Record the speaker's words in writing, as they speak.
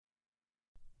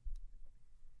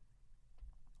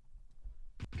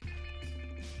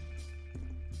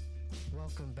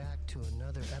to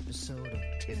another episode of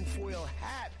Tinfoil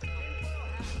Hat.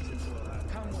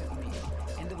 Come with me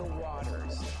into the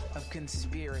waters of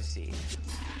conspiracy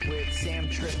with Sam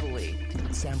Tripoli.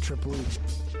 Sam Tripoli.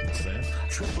 Sam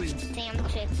Tripoli. Sam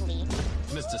Tripoli.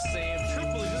 Mr. Sam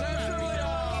Tripoli.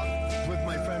 With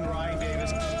my friend Ryan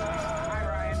Davis. Hi,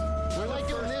 Ryan. We're like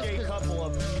the first gay couple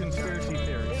of conspiracy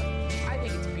theories. I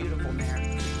think it's beautiful,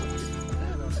 man.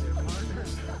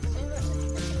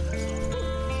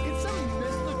 It's some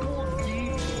mystical,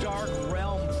 deep, dark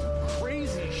realm.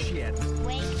 Crazy shit.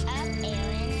 Wake up, Aaron.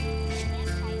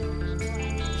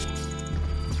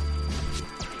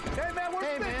 Hey, man,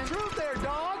 what's the truth there,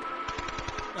 dog?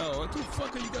 Oh, what the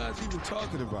fuck are you guys even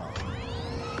talking about?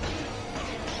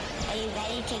 Are you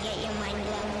ready to get your mind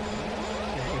blown?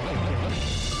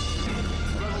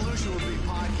 Revolution will be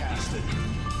podcasted.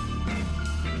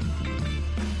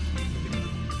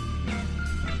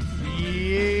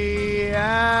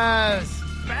 Yes!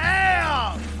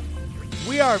 Bam!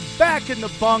 We are back in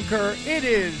the bunker. It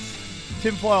is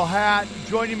Tinfoil Hat.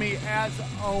 Joining me, as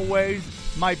always,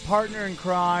 my partner in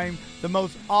crime, the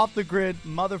most off-the-grid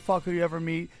motherfucker you ever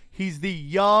meet. He's the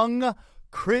young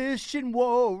Christian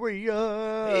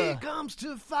warrior. He comes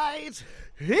to fight.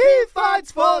 He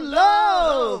fights for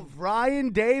love.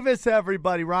 Ryan Davis,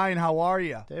 everybody. Ryan, how are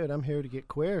you? Dude, I'm here to get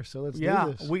queer, so let's do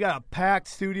this. We got a packed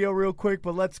studio real quick,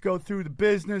 but let's go through the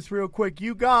business real quick.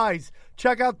 You guys,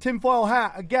 check out Tinfoil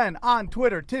Hat, again, on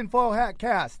Twitter, Tinfoil Hat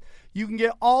Cast. You can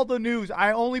get all the news.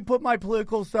 I only put my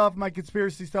political stuff, my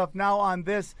conspiracy stuff now on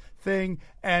this thing,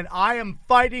 and I am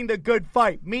fighting the good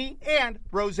fight. Me and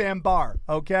Roseanne Barr,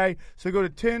 okay? So go to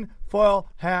Tinfoil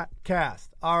Hat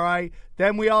Cast, all right?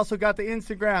 Then we also got the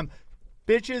Instagram.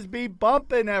 Bitches be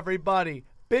bumping, everybody.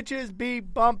 Bitches be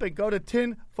bumping. Go to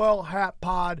Tinfoil Hat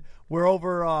Pod. We're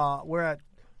at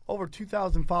over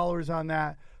 2,000 followers on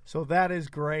that, so that is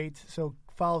great. So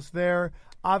follow us there.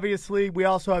 Obviously, we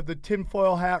also have the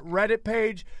Tinfoil Hat Reddit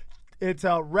page. It's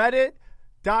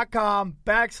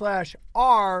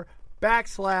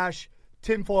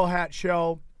reddit.com/r/Tinfoil Hat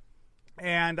Show.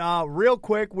 And real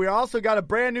quick, we also got a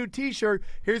brand new T-shirt.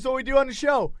 Here's what we do on the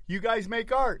show. You guys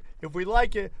make art. If we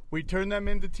like it, we turn them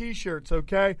into T-shirts,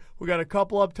 okay? We got a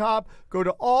couple up top. Go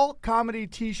to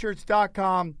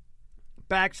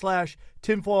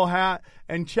allcomedytshirts.com/Tinfoil Hat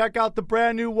and check out the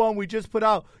brand new one we just put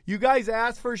out. You guys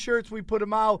asked for shirts, we put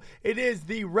them out. It is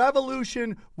the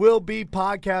Revolution Will Be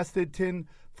Podcasted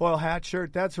Tinfoil Hat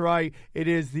shirt. That's right. It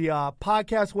is the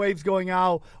podcast waves going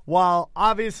out, while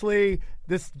obviously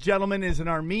this gentleman is an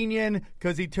Armenian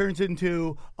because he turns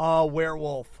into a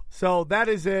werewolf. So that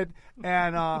is it.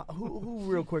 And who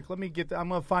real quick, let me get I'm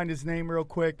going to find his name real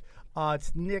quick.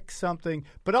 It's Nick something.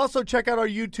 But also check out our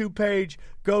YouTube page.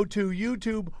 Go to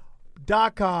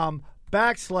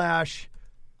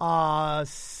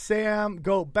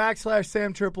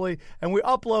youtube.com/Sam Tripoli, and we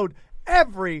upload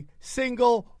every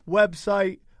single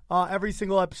website, every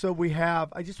single episode we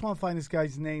have. I just want to find this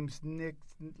guy's name, Nick's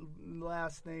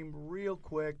last name real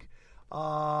quick.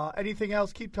 Anything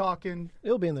else? Keep talking.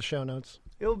 It'll be in the show notes.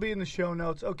 It'll be in the show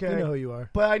notes. Okay. You know who you are.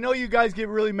 But I know you guys get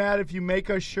really mad if you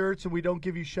make us shirts and we don't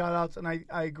give you shout-outs, and I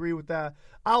agree with that.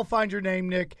 I'll find your name,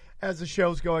 Nick, as the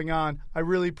show's going on. I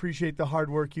really appreciate the hard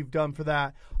work you've done for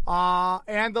that.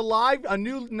 And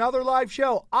another live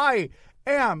show. I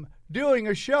am doing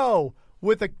a show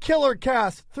with a killer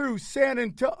cast through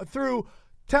through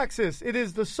Texas. It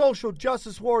is the Social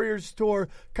Justice Warriors Tour,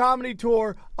 comedy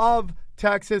tour of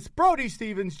Texas. Brody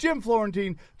Stevens, Jim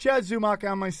Florentine, Chad Zumock,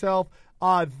 and myself.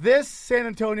 This San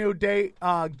Antonio day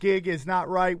gig is not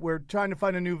right. We're trying to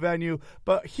find a new venue.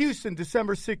 But Houston,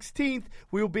 December 16th,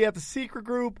 we will be at the Secret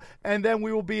Group. And then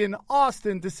we will be in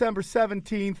Austin, December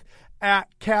 17th at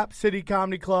Cap City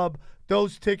Comedy Club.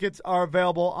 Those tickets are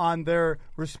available on their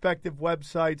respective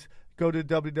websites. Go to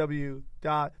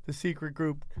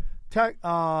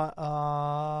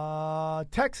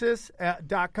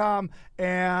www.thesecretgroup.texas.com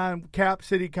and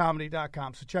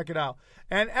capcitycomedy.com. So check it out.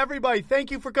 And everybody, thank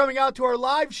you for coming out to our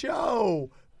live show.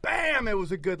 Bam! It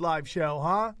was a good live show,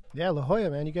 huh? Yeah, La Jolla,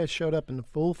 man. You guys showed up in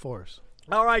full force.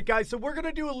 All right, guys, so we're going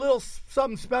to do a little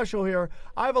something special here.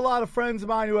 I have a lot of friends of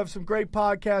mine who have some great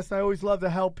podcasts, and I always love to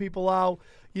help people out,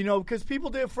 you know, because people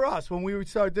did it for us. When we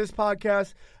started this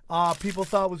podcast, people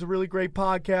thought it was a really great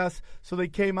podcast, so they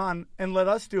came on and let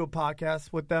us do a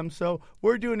podcast with them. So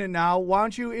we're doing it now. Why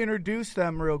don't you introduce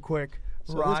them real quick,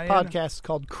 So Ryan? this podcast is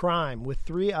called CRiiiME with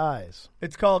 3 I's.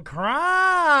 It's called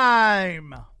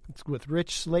CRiiiME. It's with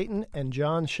Rich Slaton and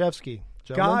John Shefsky.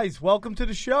 Gentlemen? Guys, welcome to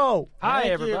the show. Hi,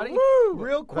 Thank everybody. Woo!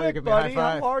 Real Glad to quick, give you a high buddy.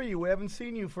 five. How are you? We haven't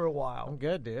seen you for a while. I'm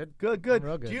good, dude. Good, good. I'm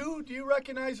real good. Do you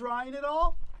recognize Ryan at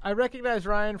all? I recognize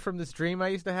Ryan from this dream I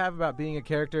used to have about being a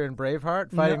character in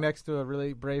Braveheart, fighting next to a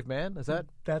really brave man. Is that?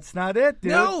 That's not it,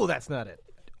 dude. No, that's not it.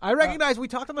 I recognize we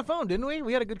talked on the phone, didn't we?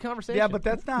 We had a good conversation. Yeah, but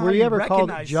that's not Were how you ever called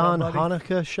recognize John somebody.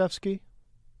 Hanukkah Shefsky?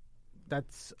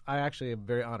 I actually am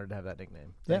very honored to have that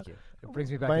nickname. Yeah. Thank you. It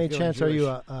brings me back By to any feeling chance, are you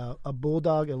Jewish. a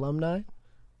Bulldog alumni?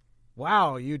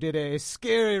 Wow, you did a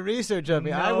scary research of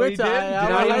me. No, I went he to didn't. Iowa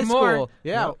Not High even School. more.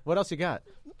 Yeah. No. What else you got?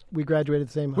 We graduated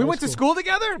the same We high went to school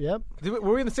together? Yep.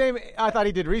 Were we in the same? I thought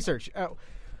he did research. Oh.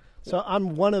 So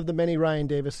I'm one of the many Ryan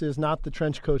Davises, not the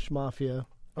trench coat mafia,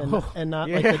 and not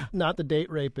not the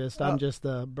date rapist. I'm just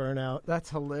the burnout. That's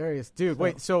hilarious. Dude,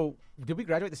 wait, so did we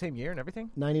graduate the same year and everything?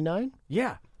 99?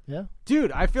 Yeah. Yeah.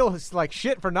 Dude, I feel like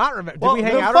shit for not remembering. Well, did we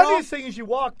hang the out at all? funniest thing is you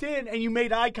walked in and you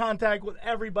made eye contact with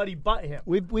everybody but him.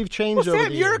 We've changed Well, over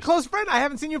Sam, the you're a years. close friend. I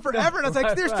haven't seen you forever. And I was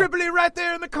like, there's Tripoli right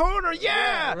there in the corner.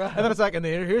 Yeah. right. And then it's like, and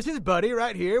then here's his buddy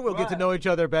right here. We'll get to know each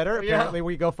other better. Yeah. Apparently,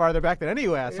 we go farther back than any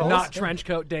of you assholes. Not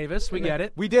Trenchcoat Davis. We get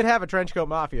it. We did have a trench coat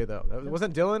mafia, though.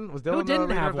 Wasn't Dylan? Was Dylan Who didn't the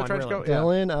leader have of the one, trench really? coat? Yeah.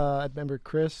 Dylan, I remember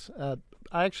Chris.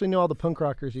 I actually knew all the punk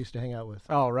rockers used to hang out with.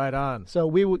 Oh, right on. So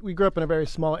we grew up in a very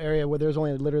small area where there was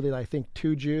only literally, I think,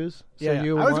 2 Jews. So Yeah,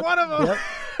 you I was one of them.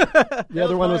 Yep. The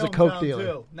other one was a coke dealer.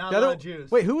 Too. Not The a lot other- of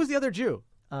Jews. Wait, who was the other Jew?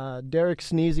 Derek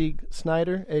Sneezy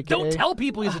Snyder, a.k.a. Don't tell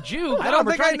people he's a Jew. I don't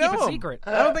We're think trying I to keep know it him. secret.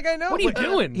 I don't think I know. What are you But-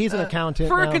 doing? He's an accountant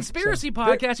For now, a conspiracy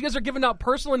podcast, you guys are giving out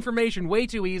personal information way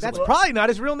too easily. That's probably not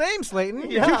his real name, Slaton.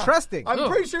 You're Yeah. too trusting. I'm Ugh.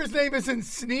 pretty sure his name isn't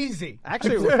Sneezy.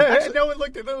 Actually, No one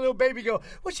looked at the little baby and go,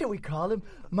 what should we call him?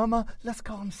 Mama, let's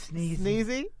call him Sneezy.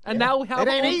 Sneezy. And now we have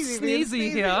It ain't old easy being Sneezy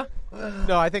sneezy. here.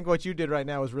 No, I think what you did right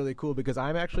now was really cool because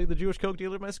I'm actually the Jewish coke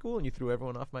dealer at my school, and you threw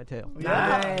everyone off my tail.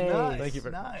 Yeah, nice. Thank you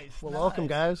very nice. Well, nice. welcome,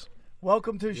 guys.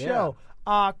 Welcome to the Yeah.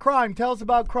 show. Crime. Tell us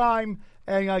about crime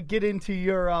and get into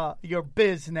your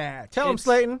business. Tell him, It's-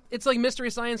 Slaton. It's like Mystery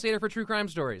Science Theater for true crime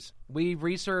stories. We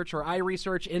research, or I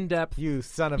research in depth. You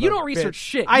son of You a don't research bitch.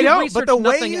 shit. I You know, research but the way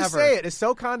nothing you ever. say it is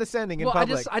so condescending in Well, I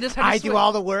public. just had to do switch.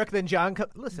 all the work, then John.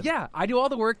 Listen, Yeah, I do all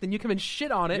the work, then you come and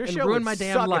shit on it your and show ruin would my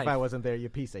damn suck life. if I wasn't there. You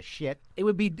piece of shit. It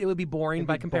would be boring It'd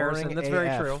by be comparison. boring That's very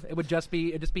AF. true. It'd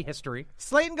just be history.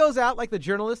 Slaton goes out like the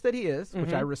journalist that he is,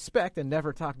 which I respect, and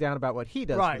never talk down about what he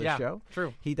does Right, for the yeah, show.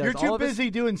 true. He does. You're all too of his- busy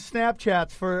doing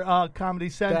Snapchats for Comedy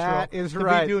Central. That is to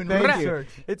right. Be doing Thank research.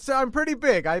 you. It's I'm pretty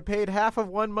big. I paid half of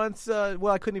 1 month's. Well,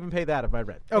 I couldn't even pay that of my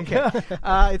rent. Okay,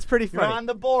 it's pretty You're funny. on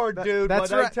the board, dude. that's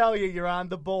What I right. tell you, you're on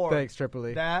the board. Thanks,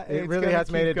 Tripoli. That it it's really gonna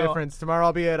has made a keep going. difference. Tomorrow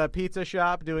I'll be at a pizza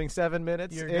shop doing 7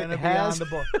 minutes. You're it gonna be has. on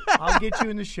the board. I'll get you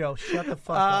in the show. Shut the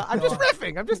fuck up. I'm Go just on.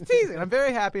 riffing. I'm just teasing. I'm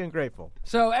very happy and grateful.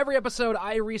 So every episode,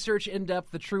 I research in depth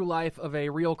the true life of a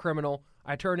real criminal.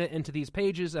 I turn it into these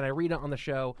pages, and I read it on the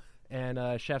show. And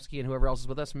Shefsky and whoever else is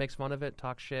with us makes fun of it,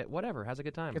 talks shit, whatever, has a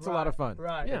good time. It's a lot of fun.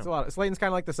 right. It's a lot. Slaton's kind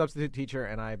of like the substitute teacher,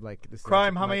 and I like this.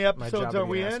 Crime, how my- many my episodes job are of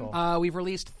we being in? an asshole. We've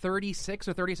released 36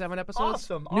 or 37 episodes.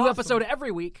 Awesome, New awesome. episode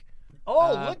every week.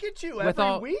 Oh, look at you. With Every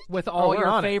all week? with all we're your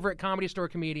on it. favorite Comedy Store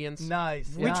comedians.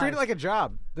 Nice. We treat it like a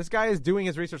job. This guy is doing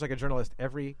his research like a journalist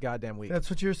every goddamn week. That's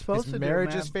what you're supposed His to marriage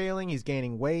do, man. is failing. He's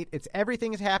gaining weight.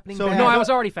 Everything is happening. So bad. No, I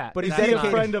was already fat. But he's Is he a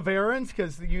dedicated. friend of Aaron's?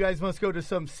 Because you guys must go to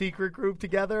some secret group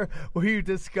together where you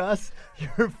discuss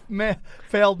your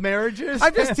failed marriages.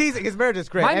 I'm just teasing. His marriage is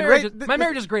great. my And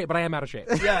marriage is great, but I am out of shape.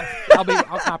 Yes.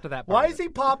 I'll cop to that. Why part is he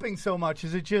popping so much?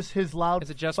 Is it just his loud Is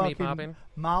it just me fucking popping?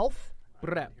 mouth?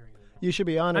 Brrrah. You should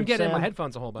be honored, I'm getting in Sam. my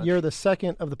headphones a whole bunch. You're the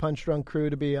second of the Punch Drunk crew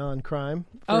to be on Crime.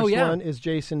 First Oh, yeah. one is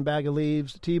Jason Bag of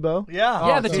Leaves, Tebow. Yeah.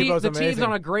 Yeah, Oh, the Tebow's team's amazing.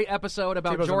 on a great episode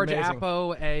about Tebow's George amazing.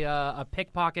 Appo, a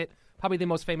pickpocket, probably the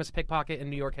most famous pickpocket in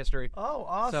New York history. Oh,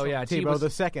 awesome. So yeah, Tebow, Tebow's- the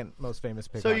second most famous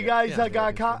So pickpocket. you guys Yeah.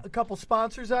 got a couple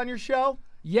sponsors on your show?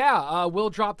 Yeah, we'll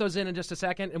drop those in just a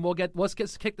second, and let's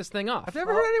kick this thing off. I've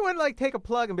never heard anyone like take a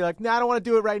plug and be like, "Nah, I don't want to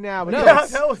do it right now." But No. do Yeah, it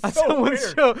that was on so someone's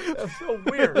weird. show. That was so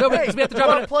weird. No, Hey, because we have to you drop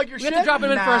wanna it. plug your We shit? have to drop it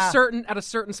in for Nah. at a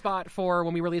certain spot for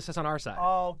when we release this on our side.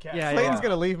 Okay. Yeah, Clayton's yeah.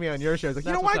 gonna leave me on your show. He's like,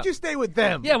 That's why what's don't up. you stay with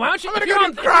them? Yeah, why don't you? I'm If gonna you're go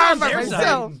on do crime their by side.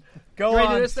 myself. Go Ready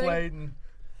to do on, this thing? Slaton.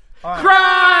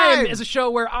 Crime is a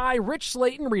show where I, Rich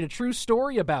Slaton, read a true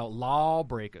story about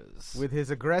lawbreakers. With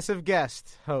his aggressive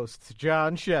guest host,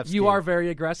 John Shefsky. You are very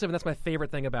aggressive, and that's my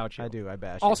favorite thing about you. I do. I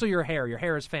bash. you. Also, your hair. Your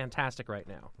hair is fantastic right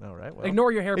now. All right. Well,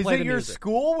 Ignore your hair. Is Play it the your music.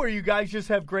 school where you guys just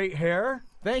have great hair?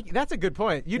 thank you. That's a good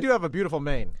point. You do have a beautiful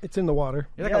mane. It's in the water.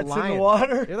 You're like Yeah, a it's in the lion.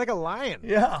 water. You're like a lion.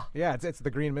 Yeah. Yeah. It's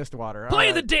the green mist water. Play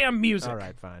All the right. damn music. All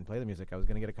right. Fine. Play the music. I was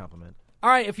gonna get a compliment. All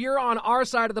right, if you're on our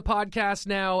side of the podcast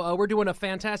now, we're doing a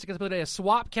fantastic episode today, a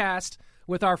Swapcast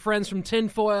with our friends from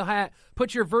Tinfoil Hat.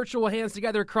 Put your virtual hands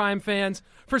together, crime fans,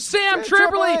 for Sam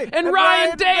Tripoli and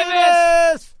Ryan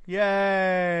Davis.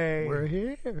 Yay. We're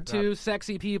here. Two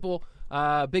sexy people.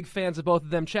 Big fans of both of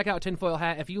them. Check out Tinfoil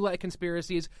Hat if you like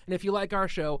conspiracies, and if you like our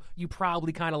show, you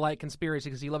probably kind of like conspiracy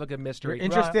because you love a good mystery. You're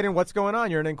interested in what's going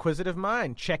on. You're an inquisitive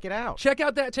mind. Check it out. Check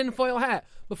out that Tinfoil Hat.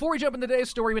 Before we jump into today's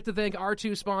story, we have to thank our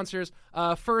two sponsors.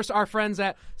 First, our friends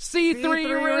at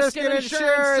C3 Risk and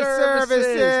Insurance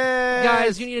Services.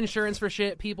 Guys, you need insurance for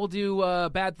shit. People do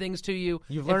bad things to you.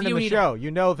 You've learned in the show.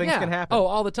 You know things can happen. Oh,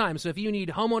 all the time. So if you need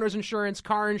homeowners insurance,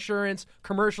 car insurance,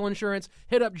 commercial insurance,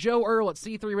 hit up Joe Earl at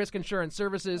C3 Risk Insurance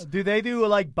Services. Do they do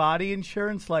like body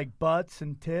insurance, like butts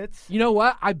and tits? You know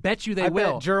what? I bet you they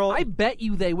will. I bet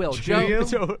you they will.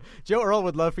 Joe Earl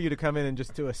would love for you to come in and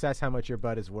just to assess how much your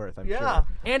butt is worth. I'm sure.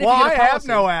 And if well, you I get a have policy,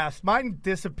 no ass. Mine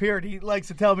disappeared. He likes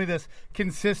to tell me this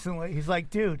consistently. He's like,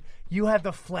 dude, you have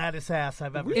the flattest ass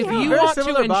I've ever seen. If you want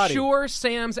to insure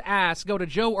Sam's ass, go to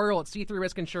Joe Earl at C3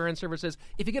 Risk Insurance Services.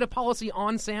 If you get a policy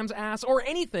on Sam's ass or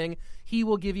anything, he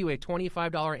will give you a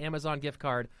 $25 Amazon gift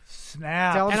card.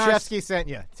 Snap. Tell him Shefsky sent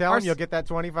you. Tell him you'll get that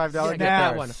 $25 gift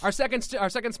that card. one. Our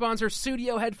second sponsor,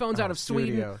 Studio Headphones out of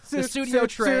Sweden. Studio. The Studio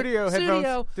Tray. Studio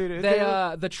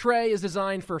headphones. The tray is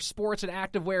designed for sports and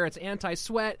activewear. It's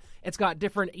anti-sweat. It's got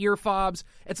different ear fobs.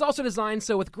 It's also designed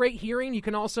so with great hearing, you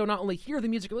can also not only hear the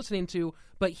music you're listening to,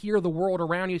 but hear the world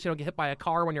around you so you don't get hit by a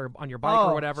car when you're on your bike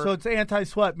or whatever. So it's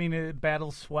anti-sweat, meaning it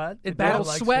battles sweat? It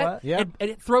battles sweat. Yep.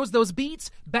 It throws those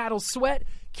beats, battles sweat,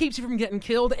 keeps you from getting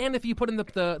killed, and if you put in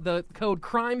the code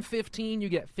CRiiiME15, you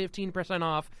get 15%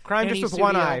 off. Crime just with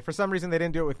one eye. For some reason, they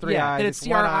didn't do it with three eyes. It's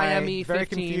CRiiME15. Very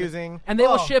confusing. And they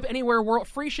will ship anywhere,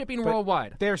 free shipping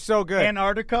worldwide. They're so good.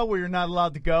 Antarctica, where you're not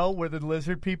allowed to go, where the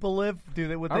lizard people live,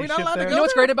 would they ship there? You know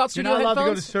what's great about You're Studio not allowed Headphones?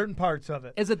 to go to certain parts of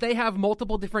it. Is that they have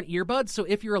multiple different earbuds, so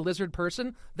if you're a lizard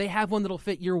person, they have one that'll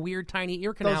fit your weird tiny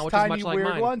ear canal, Those which tiny is much like weird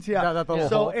mine. ones, yeah. That little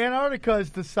So hole. Antarctica is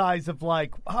the size of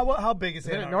like how big is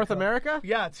Antarctica? North America?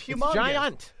 Yeah, it's humongous. It's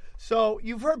giant. So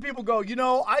you've heard people go,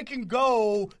 I can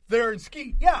go there and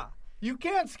ski. Yeah, you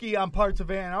can ski on parts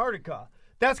of Antarctica.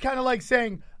 That's kind of like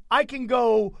saying I can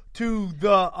go to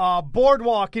the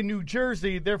boardwalk in New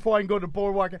Jersey, therefore I can go to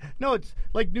boardwalk. No, it's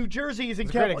like New Jersey is in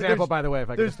It's a great example, by the way, if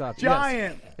I could stop.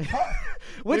 Giant.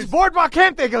 Which boardwalk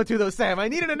can't they go to, though, Sam? I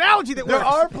need an analogy that There works.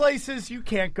 are places you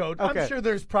can't go. Okay. I'm sure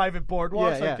there's private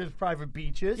boardwalks, Yeah. like there's private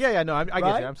beaches. Yeah, no, I get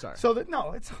right? you. I'm sorry. So dude,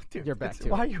 You're back to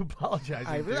why it. are you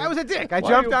apologizing? dude? I was a dick. I Why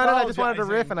jumped are you on it. I just wanted to apologizing?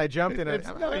 riff, and I jumped in it.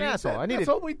 I'm an asshole. I That's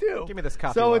what we do. Give me this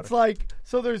coffee So water. it's like,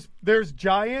 there's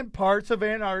giant parts of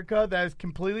Antarctica that is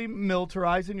completely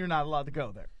militarized, and you're not allowed to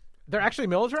go there. They're actually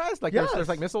militarized? Like Yes. there's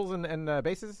like missiles and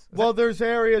bases? Well, there's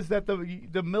areas that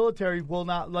the military will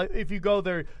not like. If you go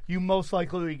there, you most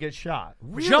likely will get shot.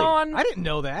 Really? John I didn't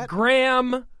know that.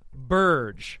 Graham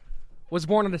Burge was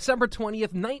born on December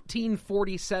 20th,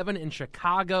 1947 in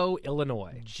Chicago,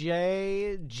 Illinois.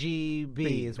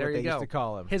 JGB is There what you they go. used to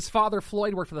call him. His father,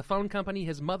 Floyd, worked for the phone company.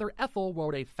 His mother, Ethel,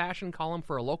 wrote a fashion column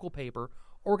for a local paper,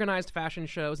 organized fashion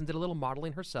shows, and did a little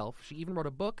modeling herself. She even wrote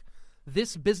a book,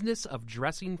 This Business of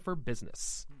Dressing for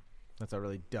Business. That's a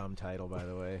really dumb title, by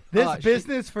the way. This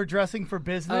business for dressing for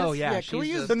business. Oh, yeah. can we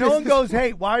she's use So no one goes,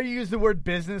 hey, why are you using the word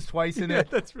business twice in it?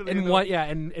 That's really in what? Yeah,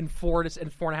 in 4.5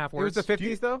 It was words. the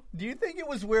 50s, though? Do you think it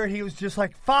was where he was just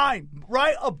like, fine,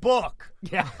 write a book?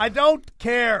 Yeah. I don't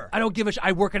care. I don't give a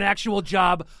I work an actual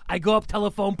job. I go up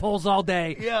telephone poles all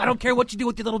day. Yeah. I don't care what you do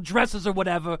with your little dresses or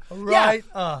whatever. Right?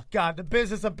 Oh, God, the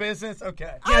business of business? Okay.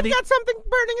 Yeah, I've got something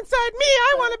burning inside me.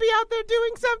 I want to be out there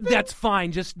doing something. That's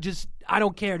fine. Just I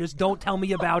don't care. Just don't tell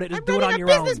me about it. Just I'm do it reading on your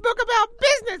a business own. book about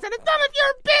business, and it's none of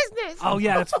your business. Oh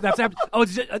yeah,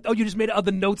 you just made it of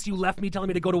the notes you left me telling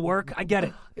me to go to work. I get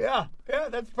it. Yeah,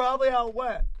 that's probably how it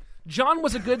went. John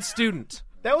was a good student.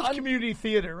 That was community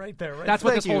theater right there, right? That's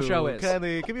what this whole show is.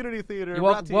 Kindly, community theater.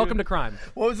 Welcome to crime.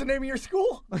 What was the name of your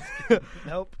school?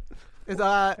 Nope.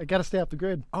 I got to stay off the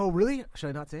grid. Oh, really? Should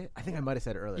I not say it? I think I might have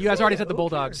said it earlier. You guys already said the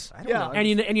Bulldogs. I don't Yeah. know. And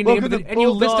you Welcome named to and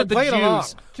you listed the Bulldog. Play it along.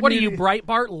 Jews. What are you, Community-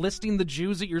 Breitbart, listing the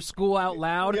Jews at your school out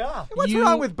loud? Yeah. What's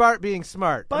wrong with Bart being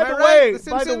smart? By Am the I right? way,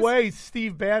 Simpsons?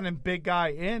 Steve Bannon, big guy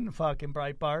in fucking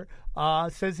Breitbart,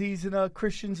 says he's a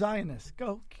Christian Zionist.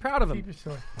 Go. Proud of him. Keep your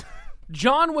story.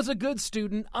 John was a good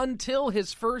student until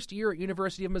his first year at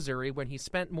University of Missouri, when he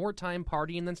spent more time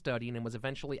partying than studying and was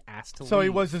eventually asked to leave. So he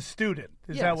was a student.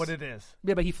 Is Yes. that what it is?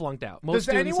 Yeah, but he flunked out. Most Does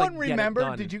students, anyone get it remember?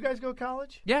 done. Did you guys go to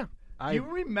college? Yeah. Do you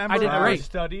remember I did our great.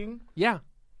 studying? Yeah.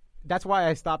 That's why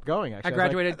I stopped going, actually. I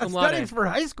graduated cum laude. Studying for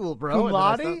high school, bro. Cum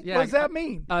laude? Yeah, What does that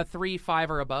mean? 3,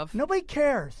 5, or above. Nobody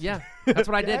cares. Yeah, that's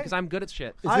what I did because I'm good at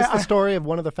shit. Is this the story of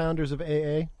one of the founders of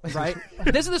AA? Right?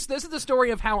 This is the story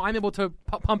of how I'm able to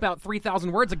pump out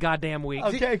 3,000 words a goddamn week.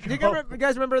 Okay, Do you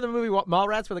guys remember the movie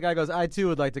Mallrats where the guy goes, I too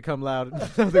would like to come loud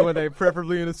something one day,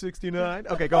 preferably in a 69?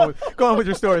 Okay, go on with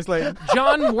your story, Slaton.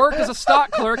 John worked as a stock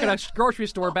clerk at a grocery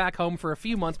store back home for a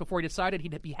few months before he decided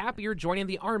he'd be happier joining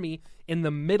the Army in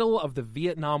the middle of the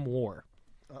Vietnam War.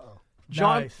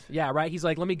 John, Nice. yeah, right. He's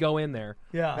like, let me go in there.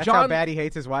 Yeah. That's John- how bad he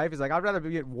hates his wife. He's like, I'd rather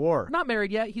be at war. Not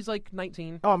married yet. He's like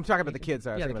 19. Oh, I'm talking about the kids.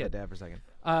 Sorry, I was Yeah, talking the about the kid. dad for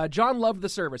a second. John loved the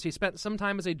service. He spent some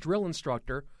time as a drill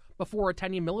instructor before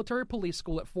attending military police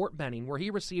school at Fort Benning, where he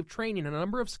received training in a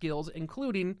number of skills,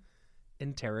 including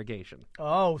interrogation.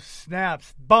 Oh,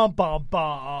 snaps. Bum, bum,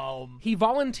 bum. He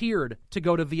volunteered to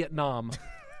go to Vietnam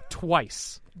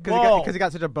twice. Because he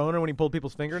got such a boner when he pulled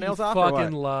people's fingernails He off? or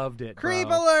fucking what? loved it. Creep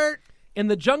bro. alert! In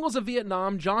the jungles of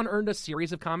Vietnam, John earned a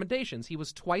series of commendations. He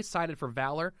was twice cited for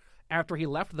valor after he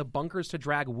left the bunkers to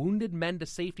drag wounded men to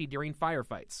safety during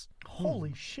firefights.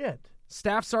 Holy shit.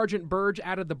 Staff Sergeant Burge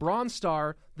added the Bronze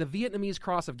Star, the Vietnamese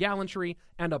Cross of Gallantry,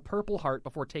 and a Purple Heart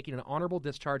before taking an honorable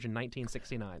discharge in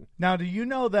 1969. Now, do you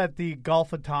know that the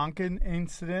Gulf of Tonkin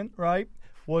incident, right,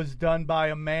 was done by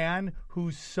a man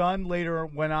whose son later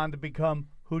went on to become,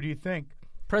 who do you think?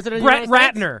 President of the Brett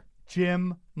United States? Ratner.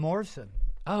 Jim Morrison.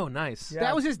 Oh, nice. Yeah.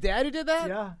 That was his dad who did that?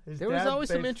 Yeah. his There was dad always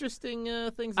some based- interesting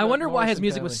things. I about wonder why his Morrison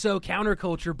music family. was so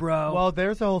counterculture, bro. Well,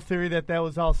 there's a whole theory that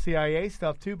was all CIA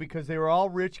stuff, too, because they were all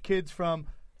rich kids from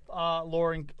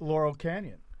Laurel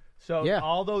Canyon. So Yeah.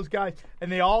 all those guys,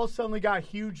 and they all suddenly got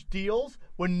huge deals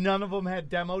when none of them had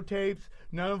demo tapes,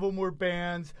 none of them were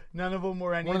bands, none of them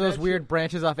were any One of that those weird shit.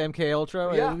 branches off MK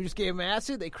Ultra. Yeah. We just gave them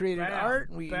acid. They created Bam, art.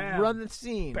 And we bam, run the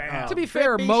scene. bam. to be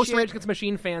fair, Trippy most shit. Rage Against the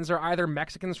Machine fans are either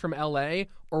Mexicans from L.A.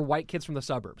 or white kids from the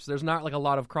suburbs. There's not like a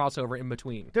lot of crossover in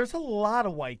between. There's a lot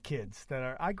of white kids that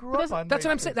are. I grew up on. That's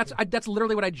what I'm Rage saying. Against That's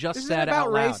literally what I just This said isn't about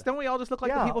out race. loud. Don't we all just look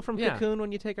like the Yeah. people from Yeah. Cocoon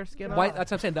when you take our skin White, off?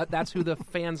 that's what I'm saying. That's who the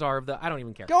fans are of the. I don't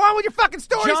even care. Go on with your fucking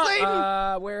story, John,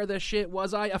 Slaton! where the shit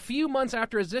was I? A few months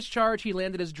after his discharge, he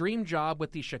landed his dream job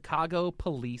with the Chicago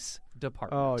Police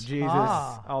Department. Oh, Jesus.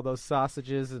 Ah. All those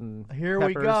sausages and Here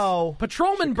we peppers. go.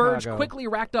 Patrolman Burge Chicago. quickly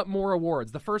racked up more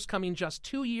awards, the first coming just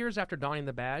 2 years after donning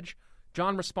the badge.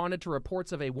 John responded to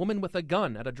reports of a woman with a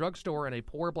gun at a drugstore in a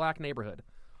poor black neighborhood,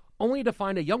 only to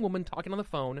find a young woman talking on the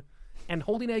phone and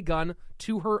holding a gun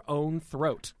to her own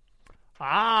throat.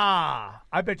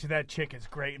 I bet you that chick is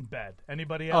great in bed.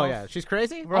 Anybody else? Oh, yeah. She's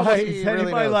crazy? Right. Oh, she Is really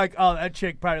anybody knows. like, oh, that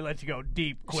chick probably lets you go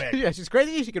deep quick. Yeah, she's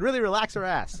crazy. She could really relax her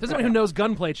ass. This is someone who knows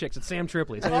gunplay chicks. It's Sam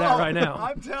Tripoli. Tell you that right now.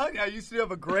 I'm telling you, I used to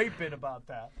have a great bit about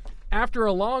that. After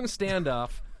a long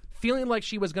standoff, feeling like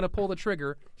she was going to pull the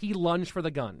trigger, he lunged for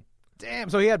the gun.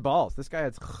 Damn, so he had balls. This guy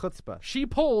had chutzpah. She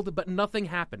pulled, but nothing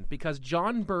happened because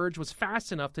John Burge was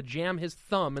fast enough to jam his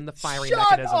thumb in the firing Shut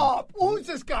mechanism. up! Who's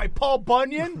this guy, Paul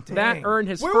Bunyan? That earned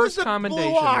his Where first was the commendation.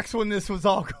 Blue Ox when this was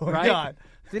all going Right? on?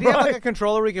 Did he have like a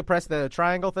controller where he could press the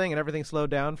triangle thing and everything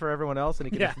slowed down for everyone else and he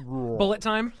could Yeah. just roar? Bullet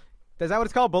time? Is that what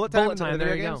it's called? Bullet time? Bullet time, in the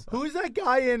there video you games? Who's that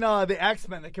guy in the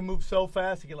X-Men that can move so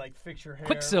fast he can like fix your hair?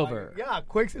 Quicksilver. Like, yeah,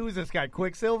 who's this guy?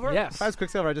 Quicksilver? Yes. If I was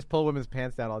Quicksilver, I'd just pull women's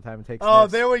pants down all the time and take Oh,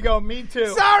 sniffs. there we go. Me too.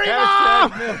 Sorry, Hashtag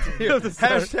Mom! Me too.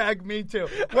 Hashtag me too.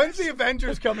 When's the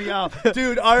Avengers coming out?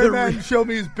 Dude, Iron Man showed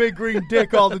me his big green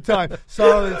dick all the time.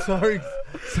 Sorry,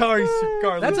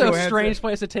 Scarlett That's a Johansson. strange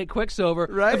place to take Quicksilver.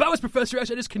 Right? If I was Professor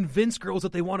X, I'd just convince girls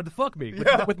that they wanted to fuck me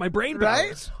with my brain Right?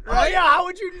 powers. Oh yeah, how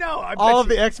would you know? I bet All of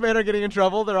you- the X-Men are getting in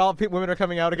trouble. They're all women are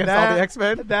coming out against all That- the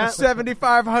X-Men. that-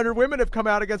 7,500 women have come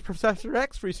out against Professor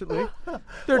X recently.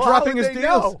 They're Well, dropping how his would they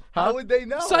deals. know? How would they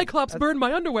know? Cyclops burned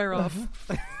my underwear off.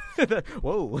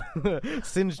 Whoa,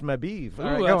 singed my beef. Ooh,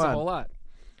 All right, go that's on. a whole lot.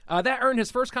 That earned his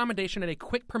first commendation and a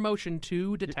quick promotion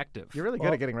to detective. You're really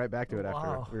good at getting right back to it after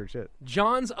Wow. weird shit.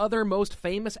 John's other most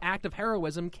famous act of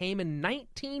heroism came in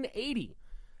 1980.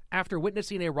 After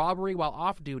witnessing a robbery while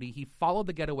off duty, he followed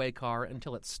the getaway car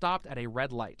until it stopped at a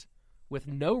red light. With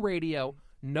no radio,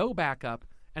 no backup,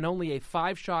 and only a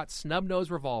 5-shot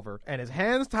snub-nosed revolver, And his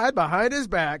hands tied behind his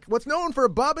back. What's known for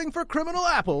bobbing for criminal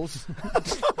apples.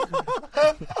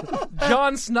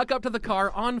 John snuck up to the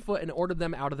car on foot and ordered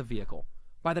them out of the vehicle.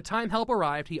 By the time help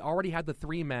arrived, he already had the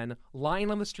 3 men lying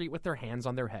on the street with their hands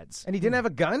on their heads. And he didn't have a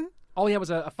gun? All he had was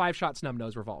a 5-shot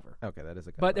snub-nose revolver. Okay, that is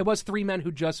a good But one. it was 3 men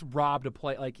who just robbed a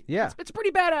play. Like, Yeah. it's a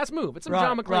pretty badass move. It's some Right,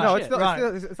 John McClane right. No, shit. it's, still, Right.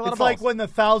 it's a lot It's of like balls. when the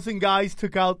 1,000 guys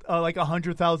took out like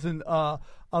 100,000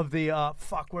 of the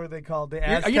what are they called? The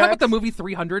Aztecs. Are you talking about the movie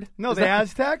 300? No, Is the that-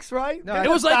 Aztecs, right? No, They It had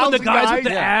was like when the 1,000 guys with the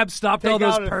yeah. abs stopped take all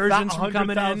those out Persians from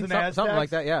coming in. 100,000 Aztecs. Something like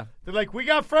that, yeah. They're like, we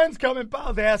got friends coming.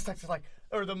 The Aztecs are like,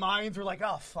 or the Mayans were like,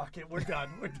 oh fuck it, we're done.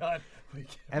 We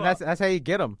give And up. that's how you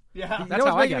get them. Yeah. You That's know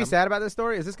what's how I making get me 'em. sad about this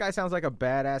story is this guy sounds like a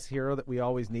badass hero that we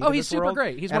always need. Oh, in he's this super world.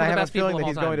 great. He's and one of I the have best a feeling people that of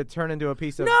he's all going to time. turn into a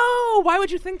piece of No, why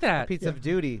would you think that? of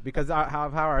duty because how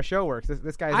our show works.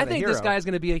 This guy's I a think hero. this guy's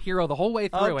going to be a hero the whole way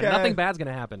through, Okay. and nothing bad's going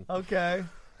to happen. Okay.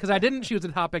 Because I didn't choose a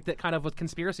topic that kind of was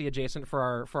conspiracy adjacent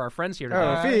for our friends here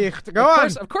Oh, today. Ficht, go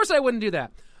on. Of course I wouldn't do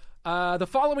that. The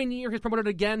following year, he's promoted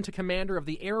again to commander of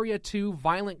the Area 2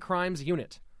 Violent Crimes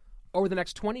Unit. Over the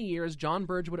next 20 years, John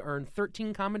Burge would earn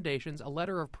 13 commendations, a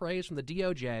letter of praise from the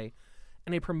DOJ,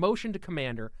 and a promotion to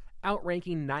commander,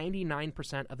 outranking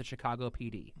 99% of the Chicago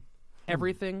PD.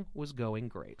 Everything was going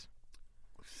great.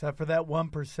 Except for that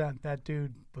 1%, that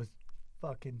dude was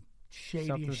fucking shady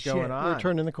Something's as shit. going on. We're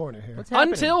turning the corner here. What's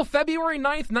happening? Until February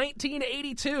 9th,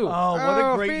 1982. Oh, what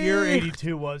a Oh, great year Ficht.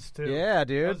 82 was too. Yeah, That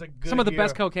dude. was a good Some of the year.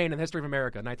 best cocaine in the history of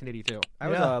America, 1982. I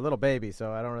was Yeah. a little baby,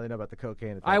 so I don't really know about the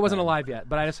cocaine. At that I wasn't time. alive yet,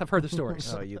 but I just have heard the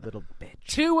stories. Oh, you little bitch.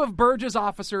 2 of Burge's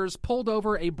officers pulled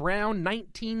over a brown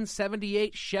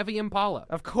 1978 Chevy Impala.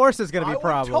 Of course, there's going to I be would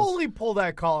problems. totally pull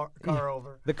that car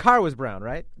over. The car was brown,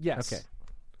 right? Yes. Okay.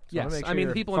 Yes. make I sure mean, you're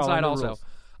the people following inside the also.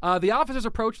 rules. The officers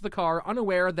approached the car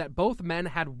unaware that both men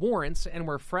had warrants and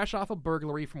were fresh off a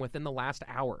burglary from within the last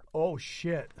hour. Oh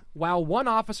shit! While one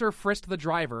officer frisked the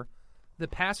driver, the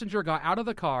passenger got out of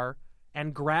the car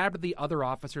and grabbed the other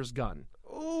officer's gun.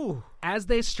 Ooh. As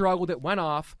they struggled, it went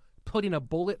off, putting a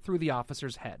bullet through the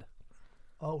officer's head.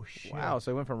 Oh shit! Wow,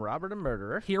 so he went from robber to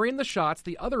murderer. Hearing the shots,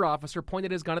 the other officer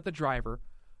pointed his gun at the driver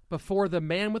before the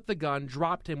man with the gun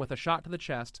dropped him with a shot to the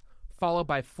chest, followed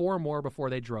by 4 more before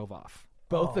they drove off.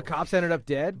 Both the cops ended up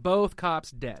dead? Both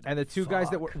cops dead. And the 2 guys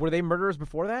that were they murderers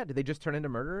before that? Did they just turn into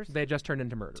murderers? They just turned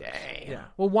into murderers. Damn. Yeah.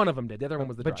 Well, one of them did. The other one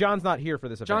was the But driver. John's not here for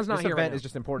this event. John's not this here right event now. is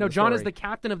just important. No, to the John is story. the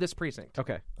captain of this precinct.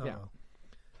 Okay. Yeah.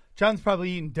 John's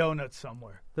probably eating donuts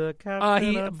somewhere. The He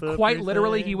captain of the quite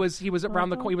literally he precinct. was around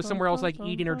the corner. He was somewhere else, like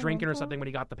eating or drinking or something when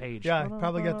he got the page. Yeah,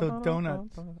 probably got the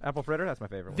donuts. Apple fritter. That's my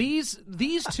favorite one.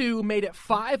 These 2 made it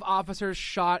 5 officers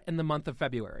shot in the month of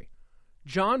February.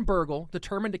 John Burgle,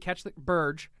 determined to catch.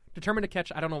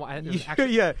 I don't know why.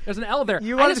 Yeah. There's an L there.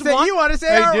 You I want just to say? want- You want to say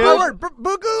Hey, our dude. word?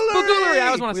 Bugoolery. Bugoolery, I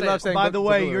always wanna We say love it. saying By the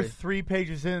way, bugoolery. you're 3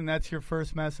 pages in, and that's your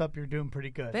first mess up. You're doing pretty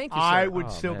good. Thank you, sir. I would Oh,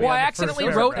 still man. be Well, on I the first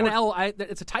accidentally wrote an paragraph. L.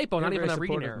 It's a typo, not You're even a a very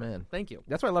reading supportive error. man. Thank you.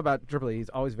 That's what I love about Tripoli. He's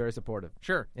always very supportive.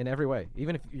 Sure. In every way,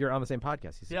 even if you're on the same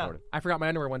podcast, he's Yeah. supportive. I forgot my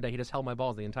underwear one day. He just held my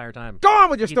balls the entire time. Go on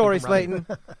with your Keep them story, from running.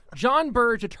 Slaton. John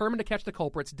Burge, determined to catch the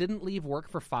culprits, didn't leave work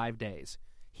for 5 days.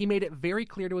 He made it very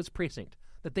clear to his precinct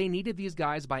that they needed these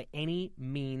guys by any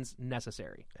means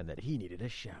necessary. And that he needed a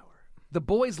shower. The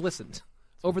boys listened.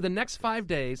 Over the next 5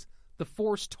 days, the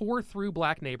force tore through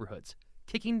black neighborhoods,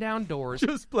 kicking down doors.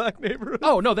 Just black neighborhood.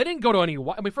 Oh, no, they didn't go to any...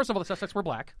 first of all, the suspects were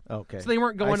black. Okay. So they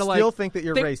weren't going I to, like... still think that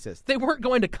you're they- racist. They weren't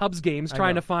going to Cubs games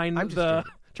trying know. to find I'm just the...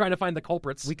 kidding. Trying to find the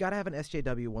culprits. We gotta have an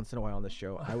SJW once in a while on the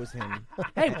show. I was him.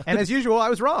 Hey, And as usual, I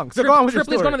was wrong. So go on with your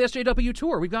Tripoli's story. gone on the SJW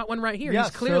tour. We've got one right here. Yeah,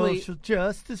 He's clearly... social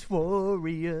justice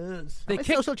warriors. They I'm a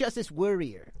kicked, social justice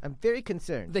warrior. I'm very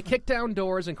concerned. they kicked down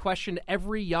doors and questioned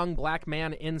every young black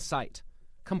man in sight.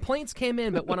 Complaints came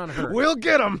in but went unheard. We'll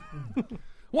get him.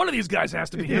 One of these guys has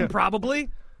to be him, probably.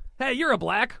 Hey, you're a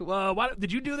black.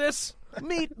 Did you do this?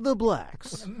 Meet the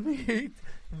blacks. Meet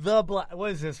the black.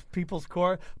 What is this? People's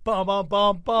Court. Bum bum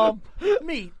bum bum.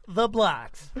 Meet the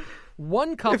blacks.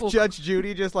 One couple... If Judge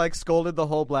Judy just like scolded the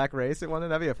whole black race,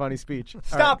 that'd be a funny speech.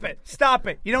 Stop it! Stop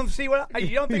it! You don't see what?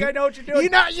 You don't think I know what you're doing?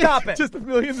 Stop Stop it! Just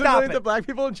millions and Stop millions it. of black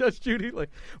people and Judge Judy.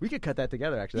 Like we could cut that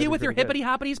together. Actually, You That'd with be your pretty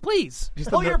hippity hoppities, please. good.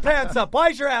 Pull your pants up. Why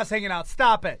is your ass hanging out?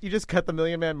 Stop it! You just cut the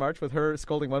Million Man March with her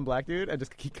scolding one black dude and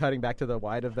just keep cutting back to the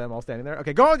wide of them all standing there.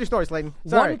 Okay, go on with your story, Slaton.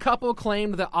 Sorry. One couple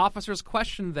claimed that officers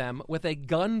questioned them with a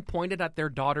gun pointed at their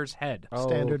daughter's head.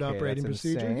 Standard Okay, operating that's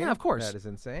procedure. insane. Yeah, of course. That is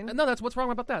insane. No, that's what's wrong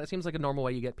about that. It seems like a normal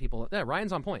way you get people. Yeah,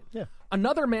 Ryan's on point. Yeah.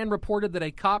 Another man reported that a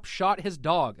cop shot his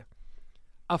dog.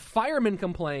 A fireman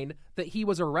complained that he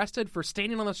was arrested for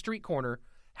standing on the street corner,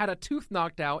 had a tooth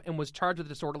knocked out, and was charged with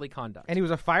disorderly conduct. And he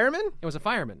was a fireman? It was a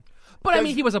fireman. But I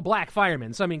mean, he was a black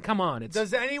fireman, so I mean, come on. It's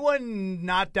Does anyone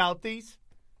not doubt these?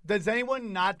 Does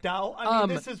anyone not doubt? I mean,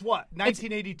 this is what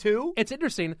 1982. It's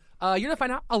interesting. You're going to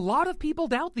find out a lot of people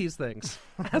doubt these things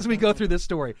as we go through this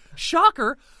story.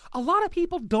 Shocker. a lot of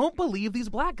people don't believe these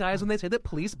black guys when they say that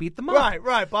police beat them up.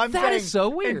 Right. But I'm That saying, is so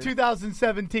weird. In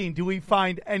 2017, do we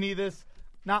find any of this?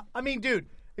 Dude,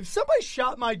 if somebody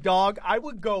shot my dog, I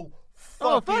would go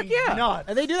fucking nuts.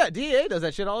 And they do that. DEA does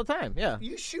that shit all the time. Yeah.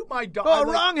 You shoot my dog. Oh,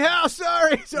 wrong house.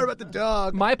 Sorry about the